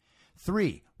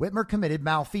 3. Whitmer committed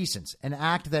malfeasance, an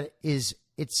act that is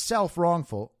itself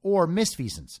wrongful, or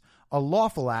misfeasance, a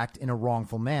lawful act in a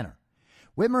wrongful manner.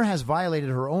 Whitmer has violated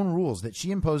her own rules that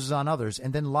she imposes on others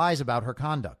and then lies about her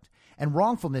conduct. And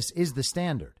wrongfulness is the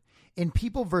standard. In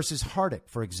People versus Hardick,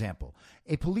 for example,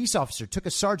 a police officer took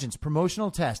a sergeant's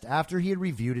promotional test after he had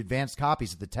reviewed advanced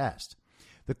copies of the test.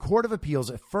 The Court of Appeals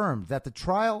affirmed that the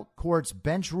trial court's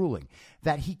bench ruling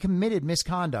that he committed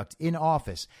misconduct in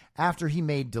office after he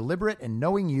made deliberate and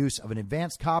knowing use of an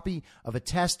advanced copy of a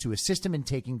test to assist him in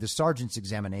taking the sergeant's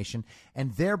examination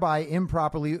and thereby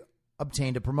improperly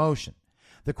obtained a promotion.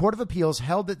 The Court of Appeals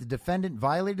held that the defendant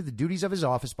violated the duties of his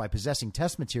office by possessing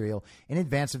test material in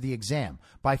advance of the exam,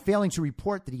 by failing to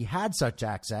report that he had such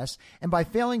access, and by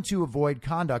failing to avoid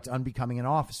conduct unbecoming an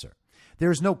officer. There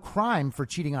is no crime for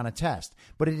cheating on a test,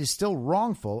 but it is still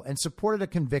wrongful and supported a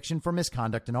conviction for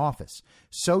misconduct in office.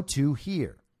 So too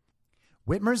here.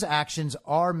 Whitmer's actions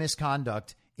are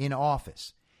misconduct in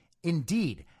office.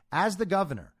 Indeed, as the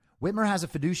governor, Whitmer has a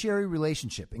fiduciary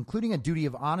relationship, including a duty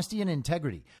of honesty and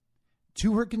integrity,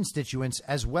 to her constituents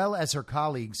as well as her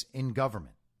colleagues in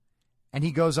government. And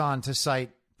he goes on to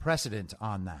cite precedent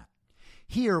on that.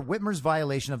 Here, Whitmer's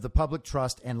violation of the public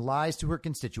trust and lies to her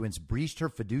constituents breached her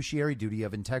fiduciary duty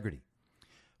of integrity.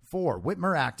 4.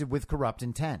 Whitmer acted with corrupt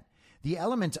intent. The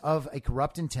element of a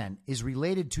corrupt intent is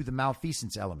related to the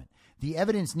malfeasance element. The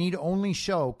evidence need only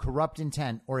show corrupt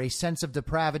intent or a sense of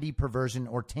depravity, perversion,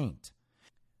 or taint.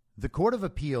 The Court of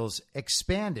Appeals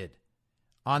expanded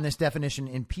on this definition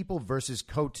in People versus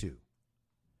Cotu.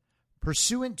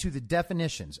 Pursuant to the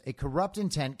definitions, a corrupt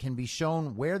intent can be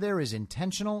shown where there is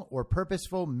intentional or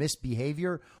purposeful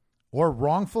misbehavior or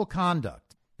wrongful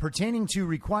conduct pertaining to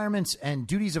requirements and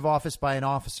duties of office by an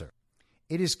officer.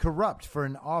 It is corrupt for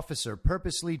an officer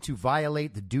purposely to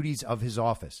violate the duties of his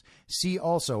office. See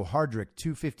also Hardrick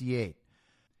 258.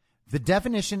 The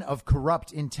definition of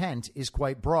corrupt intent is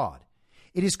quite broad.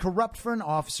 It is corrupt for an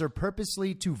officer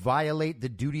purposely to violate the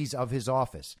duties of his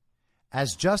office.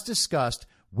 As just discussed,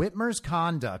 Whitmer's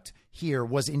conduct here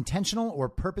was intentional or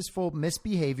purposeful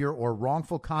misbehavior or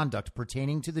wrongful conduct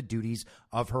pertaining to the duties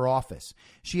of her office.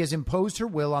 She has imposed her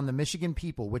will on the Michigan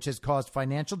people, which has caused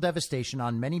financial devastation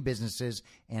on many businesses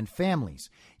and families.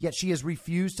 Yet she has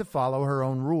refused to follow her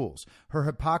own rules. Her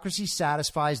hypocrisy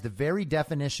satisfies the very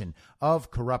definition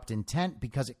of corrupt intent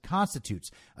because it constitutes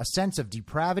a sense of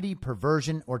depravity,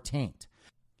 perversion, or taint.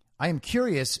 I am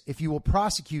curious if you will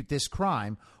prosecute this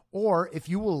crime or if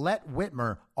you will let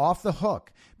Whitmer off the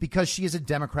hook because she is a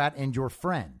Democrat and your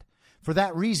friend. For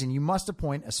that reason, you must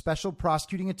appoint a special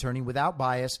prosecuting attorney without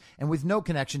bias and with no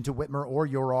connection to Whitmer or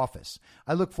your office.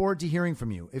 I look forward to hearing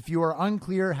from you. If you are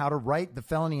unclear how to write the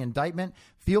felony indictment,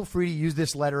 feel free to use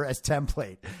this letter as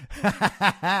template.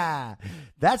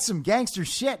 That's some gangster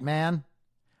shit, man.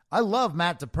 I love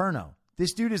Matt DePerno.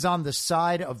 This dude is on the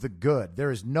side of the good.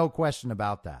 There is no question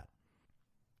about that.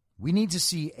 We need to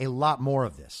see a lot more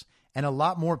of this and a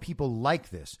lot more people like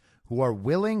this who are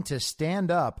willing to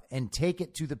stand up and take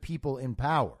it to the people in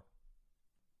power.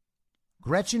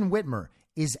 Gretchen Whitmer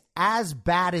is as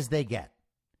bad as they get.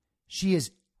 She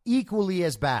is equally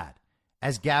as bad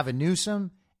as Gavin Newsom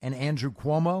and Andrew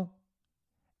Cuomo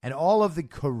and all of the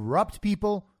corrupt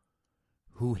people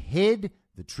who hid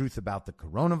the truth about the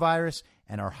coronavirus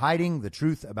and are hiding the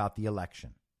truth about the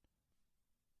election.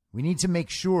 We need to make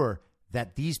sure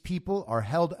that these people are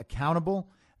held accountable,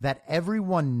 that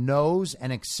everyone knows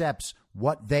and accepts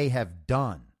what they have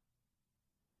done.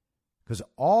 Because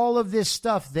all of this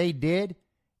stuff they did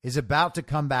is about to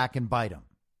come back and bite them.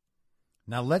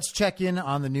 Now let's check in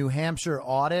on the New Hampshire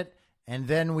audit, and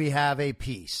then we have a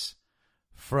piece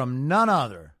from none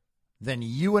other than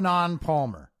UAnon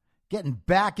Palmer getting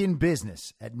back in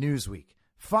business at Newsweek.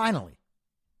 Finally.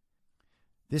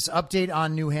 This update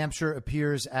on New Hampshire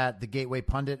appears at the Gateway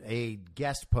Pundit, a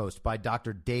guest post by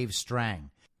Dr. Dave Strang.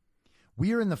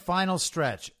 We are in the final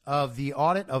stretch of the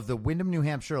audit of the Windham, New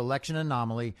Hampshire election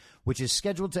anomaly, which is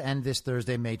scheduled to end this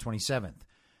Thursday, May 27th.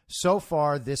 So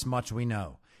far, this much we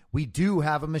know. We do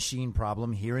have a machine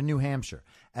problem here in New Hampshire,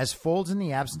 as folds in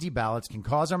the absentee ballots can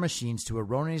cause our machines to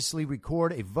erroneously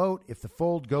record a vote if the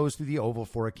fold goes through the oval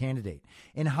for a candidate.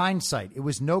 In hindsight, it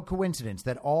was no coincidence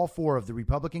that all four of the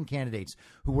Republican candidates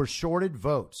who were shorted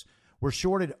votes were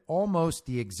shorted almost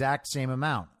the exact same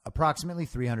amount, approximately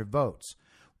 300 votes.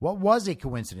 What was a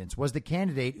coincidence was the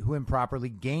candidate who improperly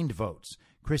gained votes,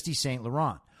 Christy St.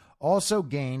 Laurent, also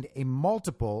gained a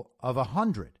multiple of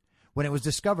 100. When it was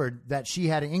discovered that she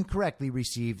had incorrectly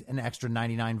received an extra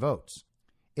 99 votes.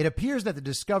 It appears that the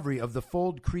discovery of the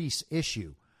fold crease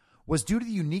issue was due to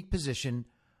the unique position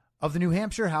of the New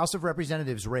Hampshire House of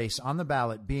Representatives race on the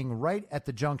ballot being right at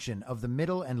the junction of the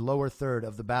middle and lower third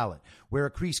of the ballot, where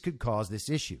a crease could cause this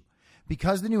issue.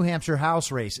 Because the New Hampshire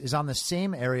House race is on the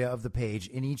same area of the page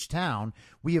in each town,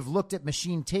 we have looked at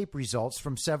machine tape results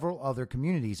from several other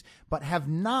communities, but have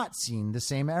not seen the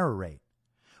same error rate.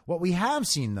 What we have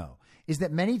seen, though, is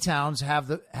that many towns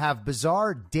have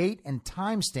bizarre date and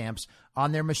time stamps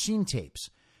on their machine tapes.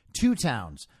 2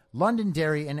 towns,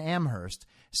 Londonderry and Amherst,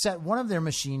 set one of their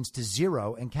machines to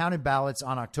 0 and counted ballots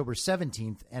on October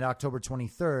 17th and October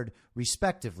 23rd,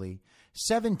 respectively,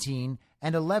 17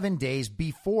 and 11 days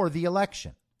before the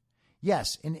election.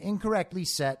 Yes, an incorrectly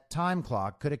set time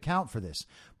clock could account for this,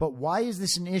 but why is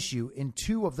this an issue in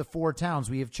 2 of the 4 towns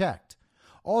we have checked?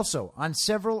 Also, on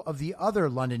several of the other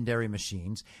Londonderry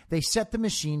machines, they set the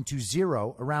machine to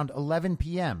 0 around 11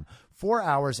 p.m., 4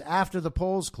 hours after the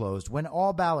polls closed, when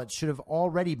all ballots should have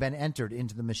already been entered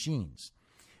into the machines.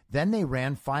 Then they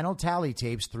ran final tally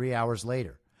tapes 3 hours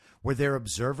later. Were there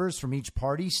observers from each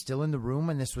party still in the room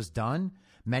when this was done,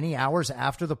 many hours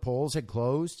after the polls had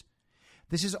closed?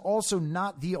 This is also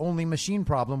not the only machine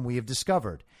problem we have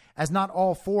discovered, as not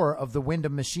all 4 of the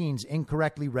Wyndham machines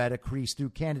incorrectly read a crease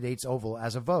through candidates' oval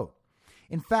as a vote.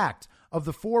 In fact, of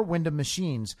the 4 Wyndham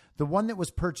machines, the one that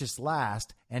was purchased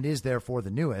last, and is therefore the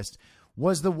newest,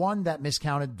 was the one that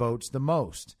miscounted votes the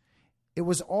most. It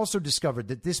was also discovered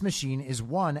that this machine is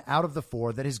one out of the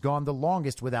 4 that has gone the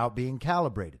longest without being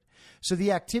calibrated. So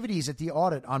the activities at the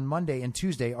audit on Monday and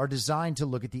Tuesday are designed to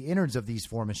look at the innards of these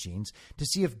 4 machines to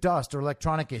see if dust or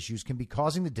electronic issues can be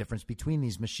causing the difference between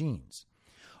these machines.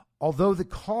 Although the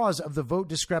cause of the vote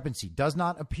discrepancy does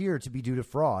not appear to be due to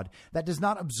fraud, that does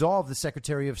not absolve the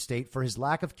Secretary of State for his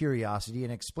lack of curiosity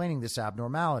in explaining this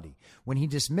abnormality, when he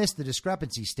dismissed the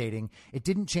discrepancy, stating it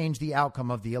didn't change the outcome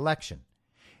of the election.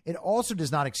 It also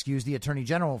does not excuse the Attorney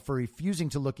General for refusing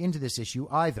to look into this issue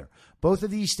either. Both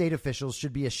of these state officials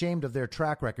should be ashamed of their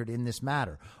track record in this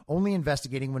matter, only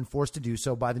investigating when forced to do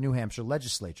so by the New Hampshire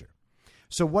legislature.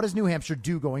 So what does New Hampshire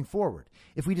do going forward?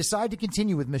 If we decide to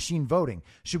continue with machine voting,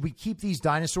 should we keep these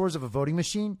dinosaurs of a voting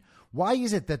machine? Why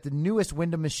is it that the newest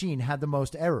Wyndham machine had the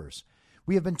most errors?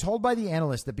 We have been told by the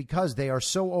analysts that because they are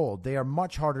so old, they are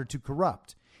much harder to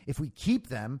corrupt. If we keep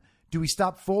them, do we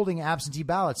stop folding absentee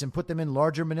ballots and put them in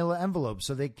larger manila envelopes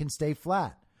so they can stay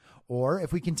flat? Or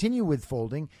if we continue with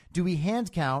folding, do we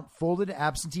hand count folded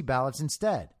absentee ballots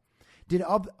instead? Did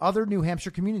other New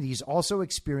Hampshire communities also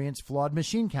experience flawed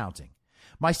machine counting?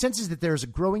 My sense is that there is a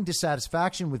growing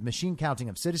dissatisfaction with machine counting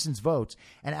of citizens' votes,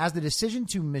 and as the decision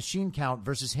to machine count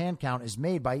versus hand count is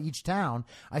made by each town,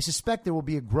 I suspect there will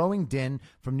be a growing din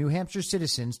from New Hampshire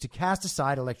citizens to cast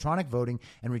aside electronic voting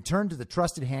and return to the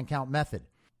trusted hand count method.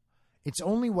 It's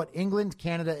only what England,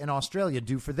 Canada, and Australia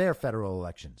do for their federal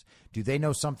elections. Do they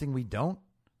know something we don't?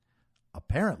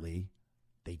 Apparently,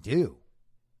 they do.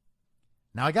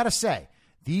 Now, I got to say,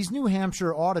 these New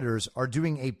Hampshire auditors are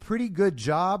doing a pretty good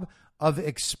job of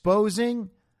exposing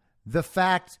the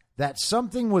fact that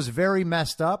something was very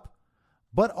messed up,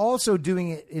 but also doing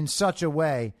it in such a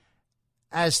way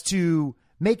as to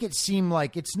make it seem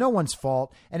like it's no one's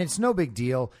fault and it's no big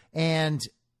deal and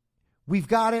we've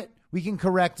got it, we can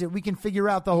correct it, we can figure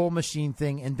out the whole machine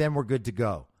thing, and then we're good to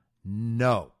go.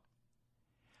 No.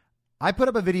 I put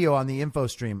up a video on the info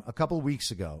stream a couple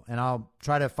weeks ago, and I'll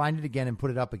try to find it again and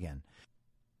put it up again.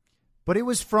 But it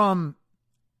was from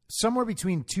somewhere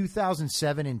between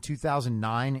 2007 and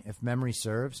 2009, if memory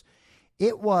serves.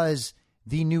 It was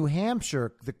the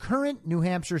current New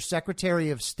Hampshire Secretary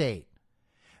of State,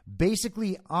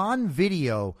 basically on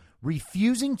video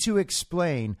refusing to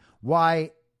explain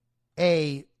why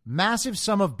a massive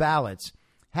sum of ballots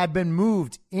had been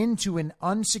moved into an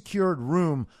unsecured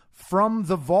room from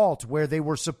the vault where they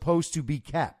were supposed to be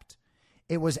kept.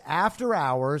 It was after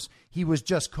hours. He was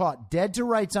just caught dead to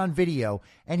rights on video,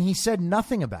 and he said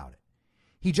nothing about it.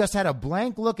 He just had a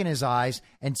blank look in his eyes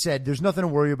and said, there's nothing to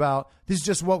worry about. This is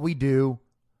just what we do.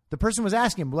 The person was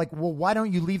asking him, like, well, why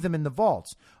don't you leave them in the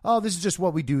vaults? Oh, this is just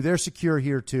what we do. They're secure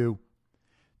here, too.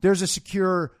 There's a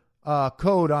secure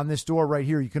code on this door right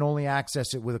here. You can only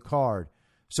access it with a card.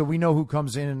 So we know who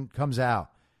comes in and comes out.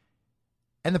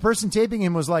 And the person taping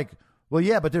him was like, well,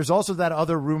 yeah, but there's also that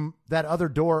other room, that other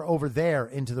door over there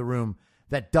into the room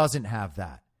that doesn't have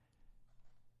that.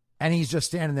 And he's just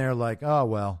standing there like, oh,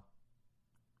 well,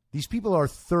 these people are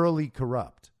thoroughly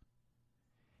corrupt.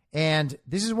 And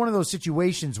this is one of those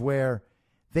situations where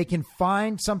they can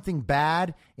find something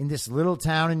bad in this little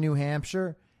town in New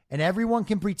Hampshire, and everyone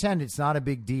can pretend it's not a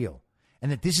big deal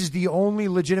and that this is the only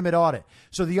legitimate audit.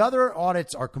 So the other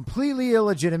audits are completely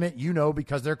illegitimate,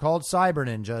 because they're called cyber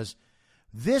ninjas.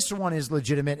 This one is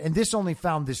legitimate, and this only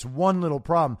found this one little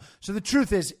problem. So the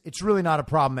truth is, it's really not a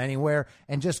problem anywhere,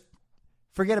 and just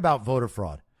forget about voter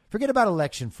fraud. Forget about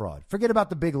election fraud. Forget about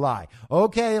the big lie.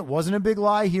 Okay, it wasn't a big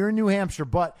lie here in New Hampshire,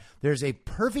 but there's a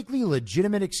perfectly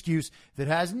legitimate excuse that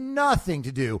has nothing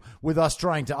to do with us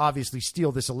trying to obviously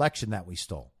steal this election that we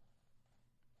stole.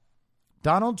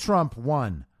 Donald Trump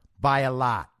won by a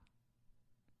lot.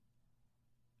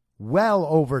 Well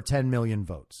over 10 million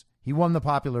votes. He won the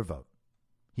popular vote.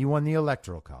 He won the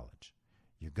Electoral College.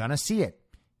 You're going to see it.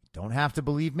 You don't have to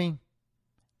believe me.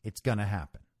 It's going to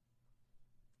happen.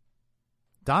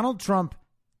 Donald Trump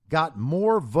got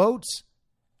more votes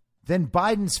than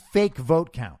Biden's fake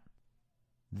vote count.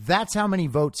 That's how many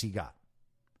votes he got.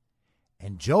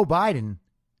 And Joe Biden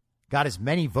got as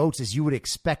many votes as you would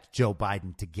expect Joe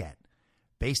Biden to get,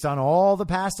 based on all the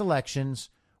past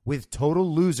elections with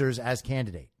total losers as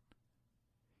candidate.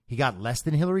 He got less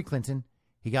than Hillary Clinton.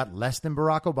 He got less than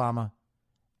Barack Obama.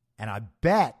 And I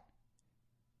bet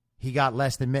he got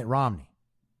less than Mitt Romney.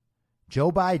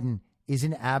 Joe Biden is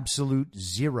an absolute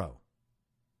zero,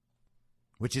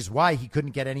 which is why he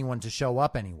couldn't get anyone to show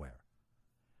up anywhere.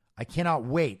 I cannot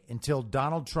wait until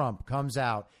Donald Trump comes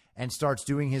out and starts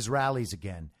doing his rallies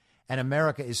again, and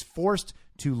America is forced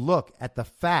to look at the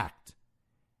fact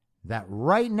that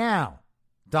right now,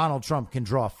 Donald Trump can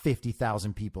draw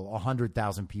 50,000 people,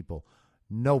 100,000 people,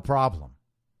 no problem.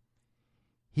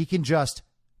 He can just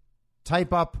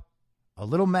type up a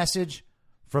little message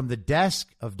from the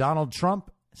desk of Donald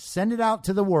Trump, send it out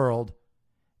to the world,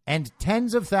 and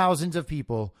tens of thousands of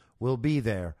people will be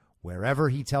there wherever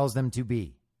he tells them to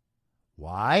be.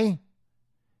 Why?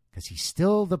 Because he's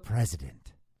still the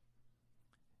president.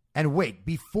 And wait,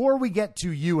 before we get to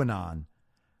UAnon,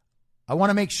 I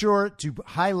want to make sure to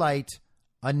highlight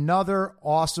another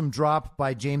awesome drop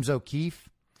by James O'Keefe.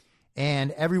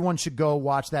 And everyone should go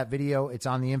watch that video. It's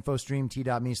on the info stream,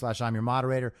 t.me/I'm your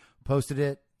moderator. Posted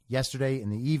it yesterday in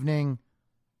the evening.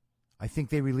 I think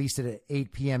they released it at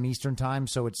 8 p.m. Eastern time,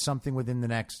 so it's something within the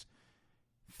next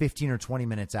 15 or 20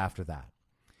 minutes after that.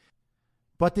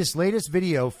 But this latest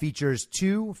video features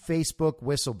two Facebook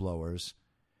whistleblowers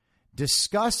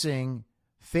discussing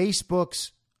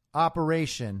Facebook's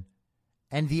operation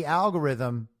and the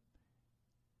algorithm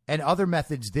and other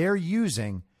methods they're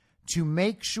using to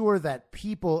make sure that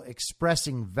people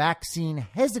expressing vaccine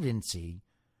hesitancy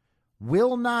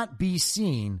will not be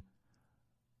seen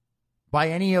by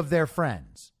any of their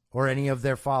friends or any of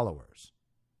their followers.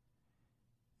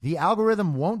 The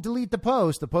algorithm won't delete the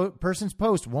post. The person's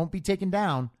post won't be taken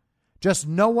down. Just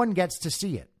no one gets to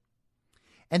see it.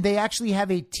 And they actually have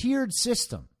a tiered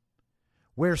system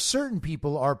where certain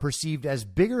people are perceived as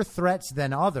bigger threats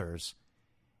than others,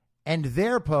 and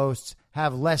their posts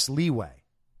have less leeway.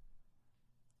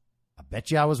 I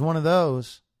bet you I was one of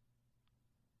those,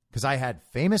 because I had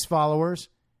famous followers,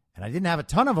 and I didn't have a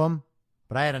ton of them,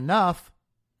 but I had enough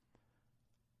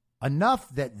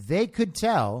that they could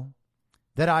tell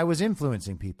that I was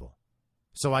influencing people.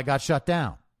 So I got shut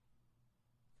down.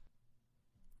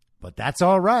 But that's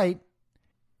all right.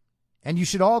 And you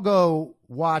should all go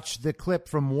watch the clip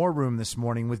from War Room this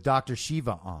morning with Dr.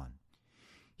 Shiva on.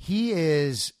 He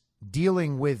is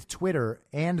dealing with Twitter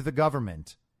and the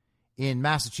government in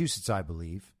Massachusetts, I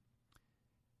believe,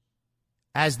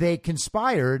 as they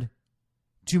conspired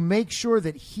to make sure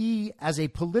that he, as a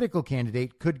political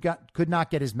candidate, could not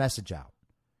get his message out.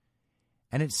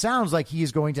 And it sounds like he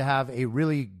is going to have a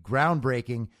really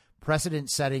groundbreaking,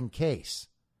 precedent-setting case.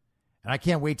 And I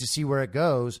can't wait to see where it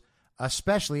goes,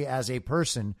 especially as a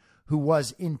person who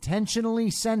was intentionally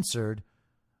censored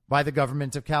by the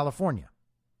government of California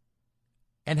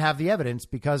and have the evidence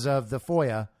because of the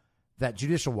FOIA that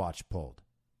Judicial Watch pulled.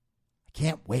 I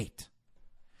can't wait.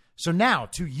 So now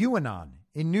to UAnon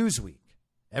in Newsweek.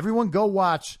 Everyone go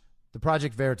watch the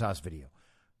Project Veritas video.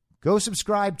 Go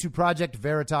subscribe to Project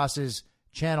Veritas's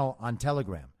channel on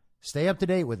Telegram. Stay up to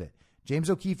date with it. James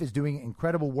O'Keefe is doing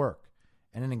incredible work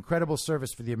and an incredible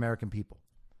service for the American people.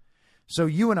 So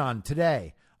UAnon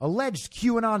today, alleged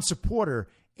QAnon supporter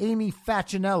Amy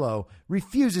Facinello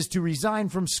refuses to resign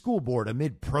from school board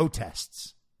amid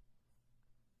protests.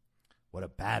 What a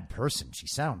bad person. She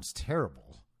sounds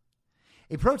terrible.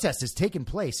 A protest has taken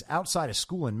place outside a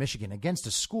school in Michigan against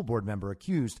a school board member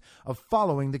accused of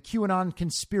following the QAnon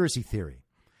conspiracy theory.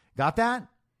 Got that?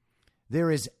 There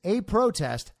is a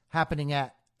protest happening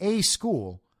at a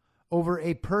school over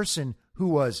a person who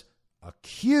was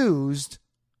accused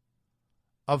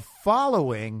of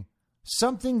following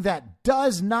something that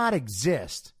does not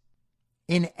exist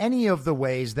in any of the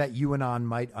ways that UAnon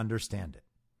might understand it.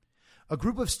 A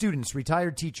group of students,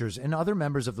 retired teachers, and other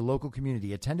members of the local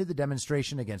community attended the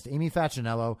demonstration against Amy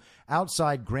Facinello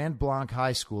outside Grand Blanc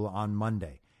High School on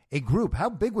Monday. A group? How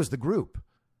big was the group?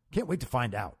 Can't wait to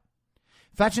find out.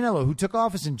 Facinello, who took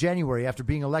office in January after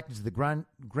being elected to the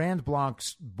Grand Blanc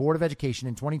Board of Education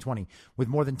in 2020 with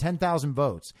more than 10,000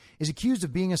 votes, is accused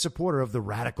of being a supporter of the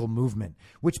radical movement,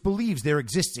 which believes there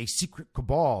exists a secret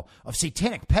cabal of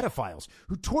satanic pedophiles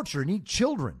who torture and eat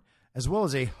children, as well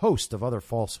as a host of other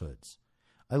falsehoods.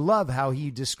 I love how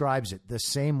he describes it the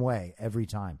same way every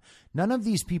time. None of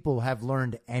these people have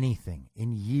learned anything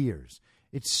in years.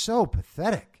 It's so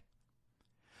pathetic.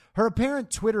 Her apparent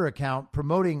Twitter account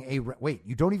promoting a... Wait,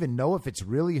 you don't even know if it's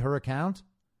really her account?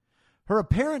 Her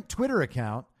apparent Twitter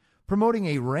account promoting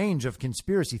a range of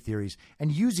conspiracy theories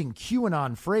and using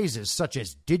QAnon phrases such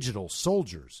as digital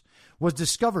soldiers was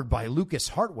discovered by Lucas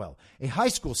Hartwell, a high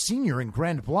school senior in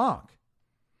Grand Blanc.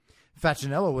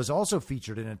 Facinello was also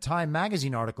featured in a Time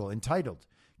magazine article entitled,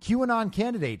 QAnon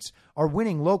candidates are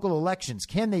winning local elections.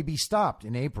 Can they be stopped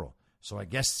in April? So I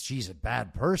guess she's a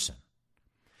bad person.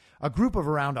 A group of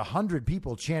around 100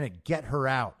 people chanted, "Get her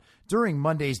out," during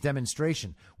Monday's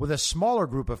demonstration, with a smaller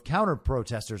group of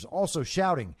counter-protesters also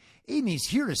shouting, "Amy's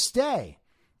here to stay,"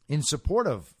 in support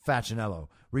of Facinello,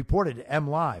 reported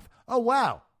MLive. Oh,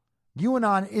 wow.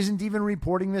 QAnon isn't even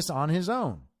reporting this on his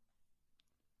own.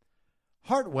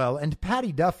 Hartwell and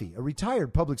Patty Duffy, a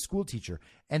retired public school teacher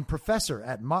and professor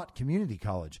at Mott Community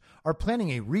College, are planning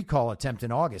a recall attempt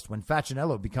in August when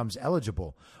Facinello becomes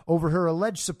eligible over her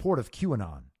alleged support of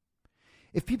QAnon.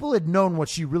 If people had known what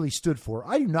she really stood for,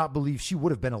 I do not believe she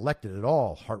would have been elected at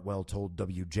all, Hartwell told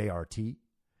WJRT.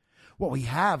 What we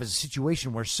have is a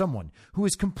situation where someone who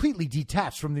is completely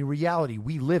detached from the reality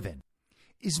we live in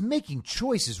is making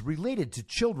choices related to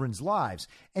children's lives,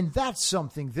 and that's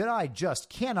something that I just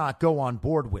cannot go on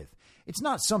board with. It's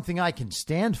not something I can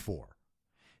stand for.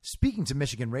 Speaking to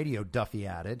Michigan Radio, Duffy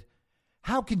added,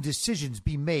 "How can decisions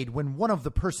be made when one of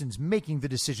the persons making the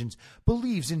decisions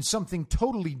believes in something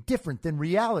totally different than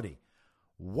reality?"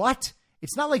 What?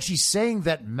 It's not like she's saying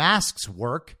that masks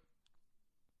work.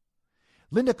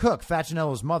 Linda Cook,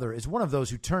 Facinello's mother, is one of those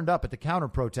who turned up at the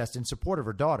counter-protest in support of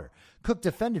her daughter. Cook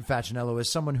defended Facinello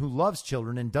as someone who loves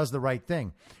children and does the right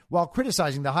thing, while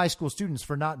criticizing the high school students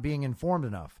for not being informed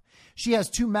enough. She has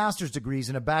 2 master's degrees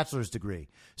and a bachelor's degree.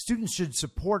 Students should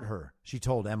support her, she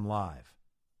told MLive.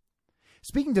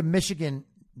 Speaking to Mid-Michigan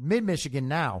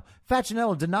Now,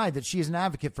 Facinello denied that she is an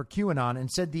advocate for QAnon and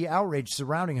said the outrage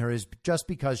surrounding her is just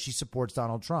because she supports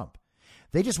Donald Trump.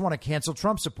 They just want to cancel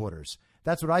Trump supporters.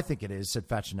 That's what I think it is, said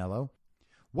Facinello.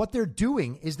 What they're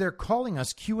doing is they're calling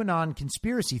us QAnon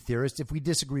conspiracy theorists if we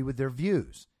disagree with their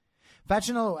views.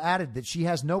 Facinello added that she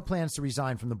has no plans to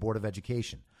resign from the Board of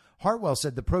Education. Hartwell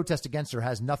said the protest against her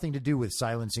has nothing to do with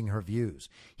silencing her views.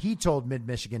 He told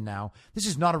Mid-Michigan Now, "This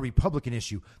is not a Republican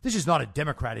issue. This is not a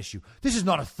Democrat issue. This is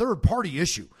not a third-party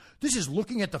issue. This is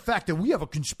looking at the fact that we have a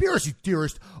conspiracy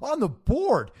theorist on the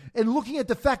board and looking at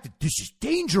the fact that this is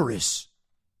dangerous."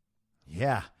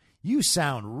 Yeah, you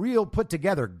sound real put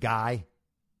together, guy.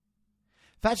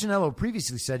 Facinello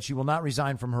previously said she will not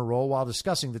resign from her role while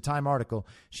discussing the Time article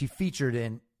she featured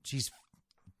in.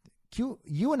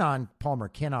 QAnon Palmer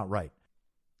cannot write.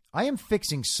 I am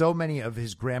fixing so many of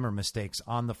his grammar mistakes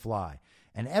on the fly,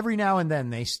 and every now and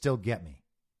then they still get me.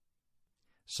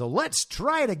 So let's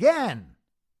try it again.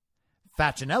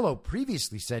 Facinello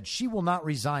previously said she will not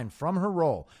resign from her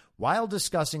role while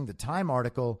discussing the Time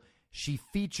article she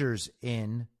features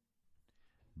in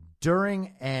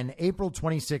during an April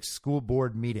 26th school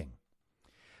board meeting.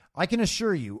 I can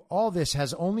assure you all this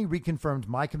has only reconfirmed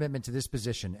my commitment to this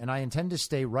position, and I intend to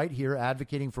stay right here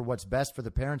advocating for what's best for the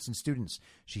parents and students,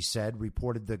 she said,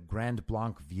 reported the Grand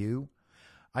Blanc View.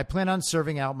 I plan on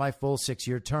serving out my full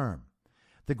 6-year term.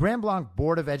 The Grand Blanc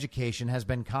Board of Education has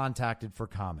been contacted for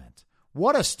comment.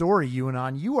 What a story,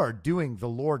 QAnon. You are doing the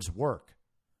Lord's work.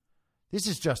 This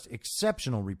is just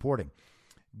exceptional reporting.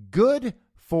 Good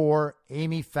for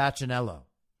Amy Facinello.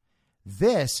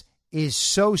 This is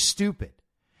so stupid.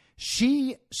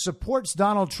 She supports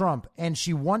Donald Trump, and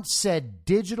she once said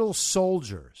digital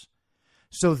soldiers.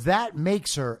 So that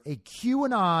makes her a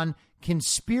QAnon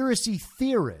conspiracy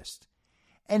theorist.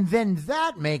 And then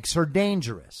that makes her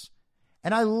dangerous.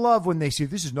 And I love when they say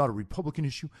this is not a Republican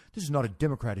issue. This is not a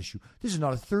Democrat issue. This is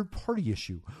not a third-party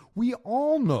issue. We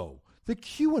all know that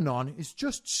QAnon is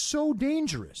just so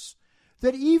dangerous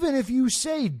that even if you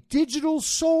say digital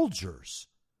soldiers,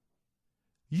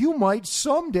 you might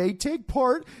someday take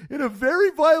part in a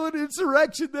very violent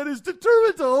insurrection that is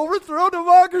determined to overthrow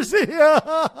democracy.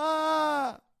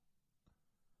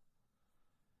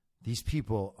 These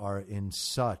people are in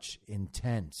such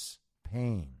intense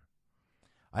pain.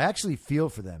 I actually feel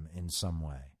for them in some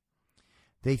way.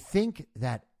 They think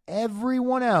that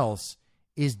everyone else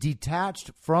is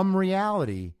detached from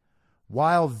reality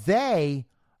while they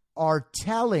are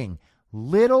telling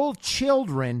little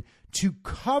children to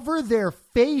cover their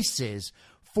faces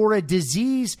for a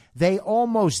disease they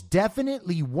almost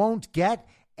definitely won't get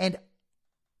and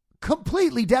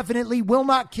completely definitely will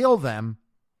not kill them.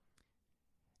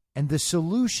 And the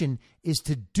solution is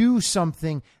to do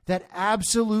something that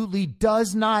absolutely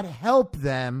does not help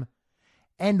them.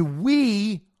 And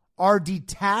we are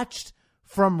detached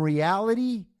from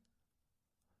reality.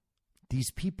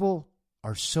 These people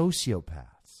are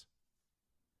sociopaths.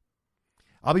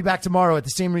 I'll be back tomorrow at the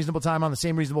same reasonable time on the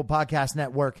Same Reasonable Podcast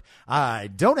Network. I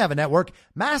don't have a network.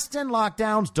 Masks and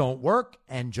lockdowns don't work.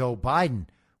 And Joe Biden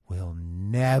will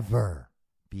never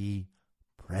be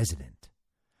president.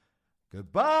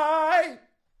 Goodbye.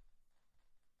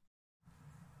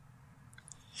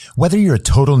 Whether you're a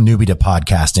total newbie to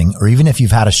podcasting or even if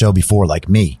you've had a show before like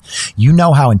me, you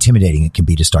know how intimidating it can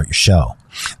be to start your show.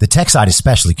 The tech side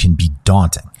especially can be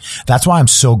daunting. That's why I'm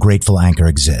so grateful Anchor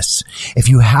exists. If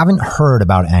you haven't heard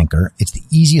about Anchor, it's the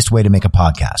easiest way to make a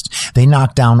podcast. They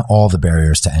knock down all the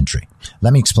barriers to entry.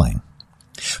 Let me explain.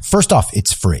 First off,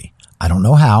 it's free. I don't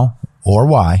know how or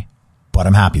why, but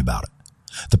I'm happy about it.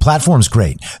 The platform's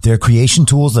great. There are creation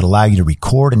tools that allow you to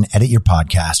record and edit your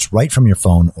podcast right from your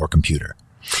phone or computer.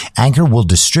 Anchor will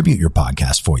distribute your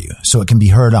podcast for you so it can be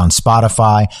heard on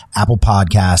Spotify, Apple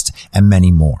Podcasts, and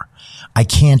many more. I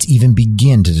can't even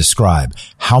begin to describe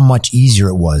how much easier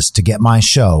it was to get my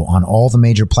show on all the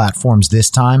major platforms this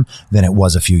time than it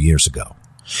was a few years ago.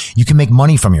 You can make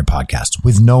money from your podcast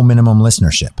with no minimum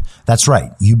listenership. That's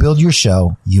right. You build your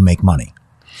show, you make money.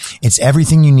 It's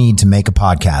everything you need to make a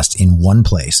podcast in one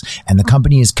place, and the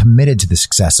company is committed to the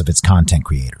success of its content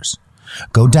creators.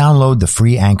 Go download the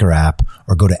free Anchor app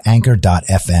or go to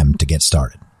anchor.fm to get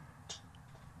started.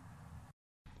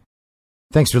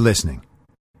 Thanks for listening.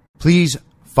 Please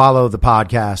follow the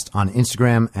podcast on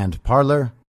Instagram and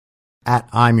Parler at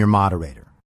I'm Your Moderator.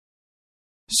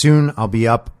 Soon I'll be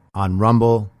up on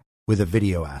Rumble with a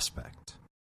video aspect.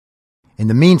 In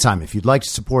the meantime, if you'd like to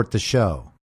support the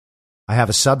show, I have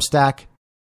a Substack,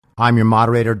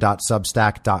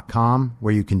 imyourmoderator.substack.com,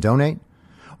 where you can donate,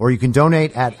 or you can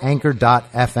donate at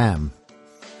anchor.fm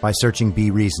by searching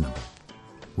Be Reasonable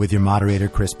with your moderator,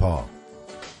 Chris Paul.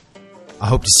 I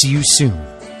hope to see you soon,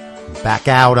 back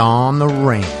out on the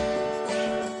range.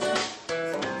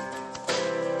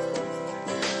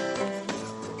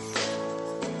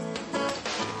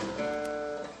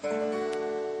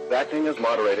 Acting as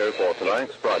moderator for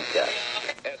tonight's broadcast.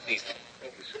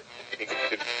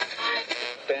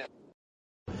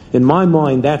 In my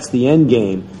mind, that's the end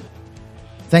game.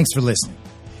 Thanks for listening.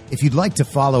 If you'd like to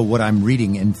follow what I'm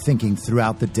reading and thinking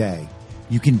throughout the day,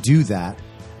 you can do that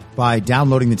by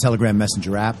downloading the Telegram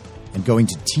Messenger app and going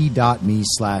to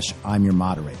t.me/I'm your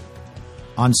moderator.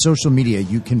 On social media,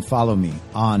 you can follow me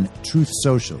on Truth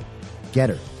Social,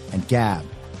 Getter, and Gab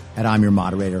at I'm your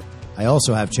moderator. I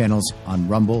also have channels on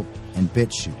Rumble and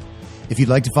BitChute. If you'd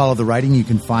like to follow the writing, you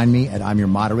can find me at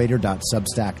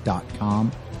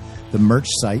imyourmoderator.substack.com. The merch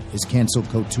site is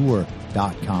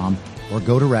cancelcouture.com, or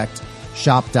go direct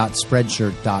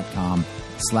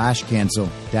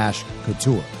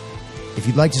shop.spreadshirt.com/cancel-couture. If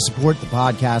you'd like to support the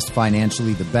podcast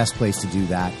financially, the best place to do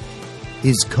that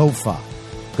is Ko-Fi.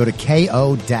 Go to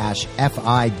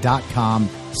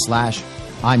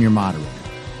ko-fi.com/I'm your moderator.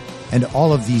 And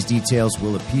all of these details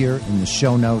will appear in the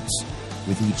show notes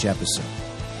with each episode.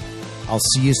 I'll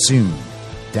see you soon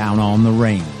down on the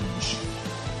range.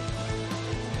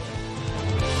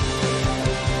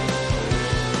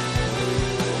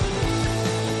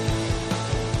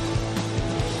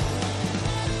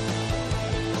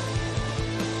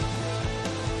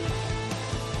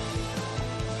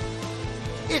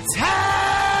 It's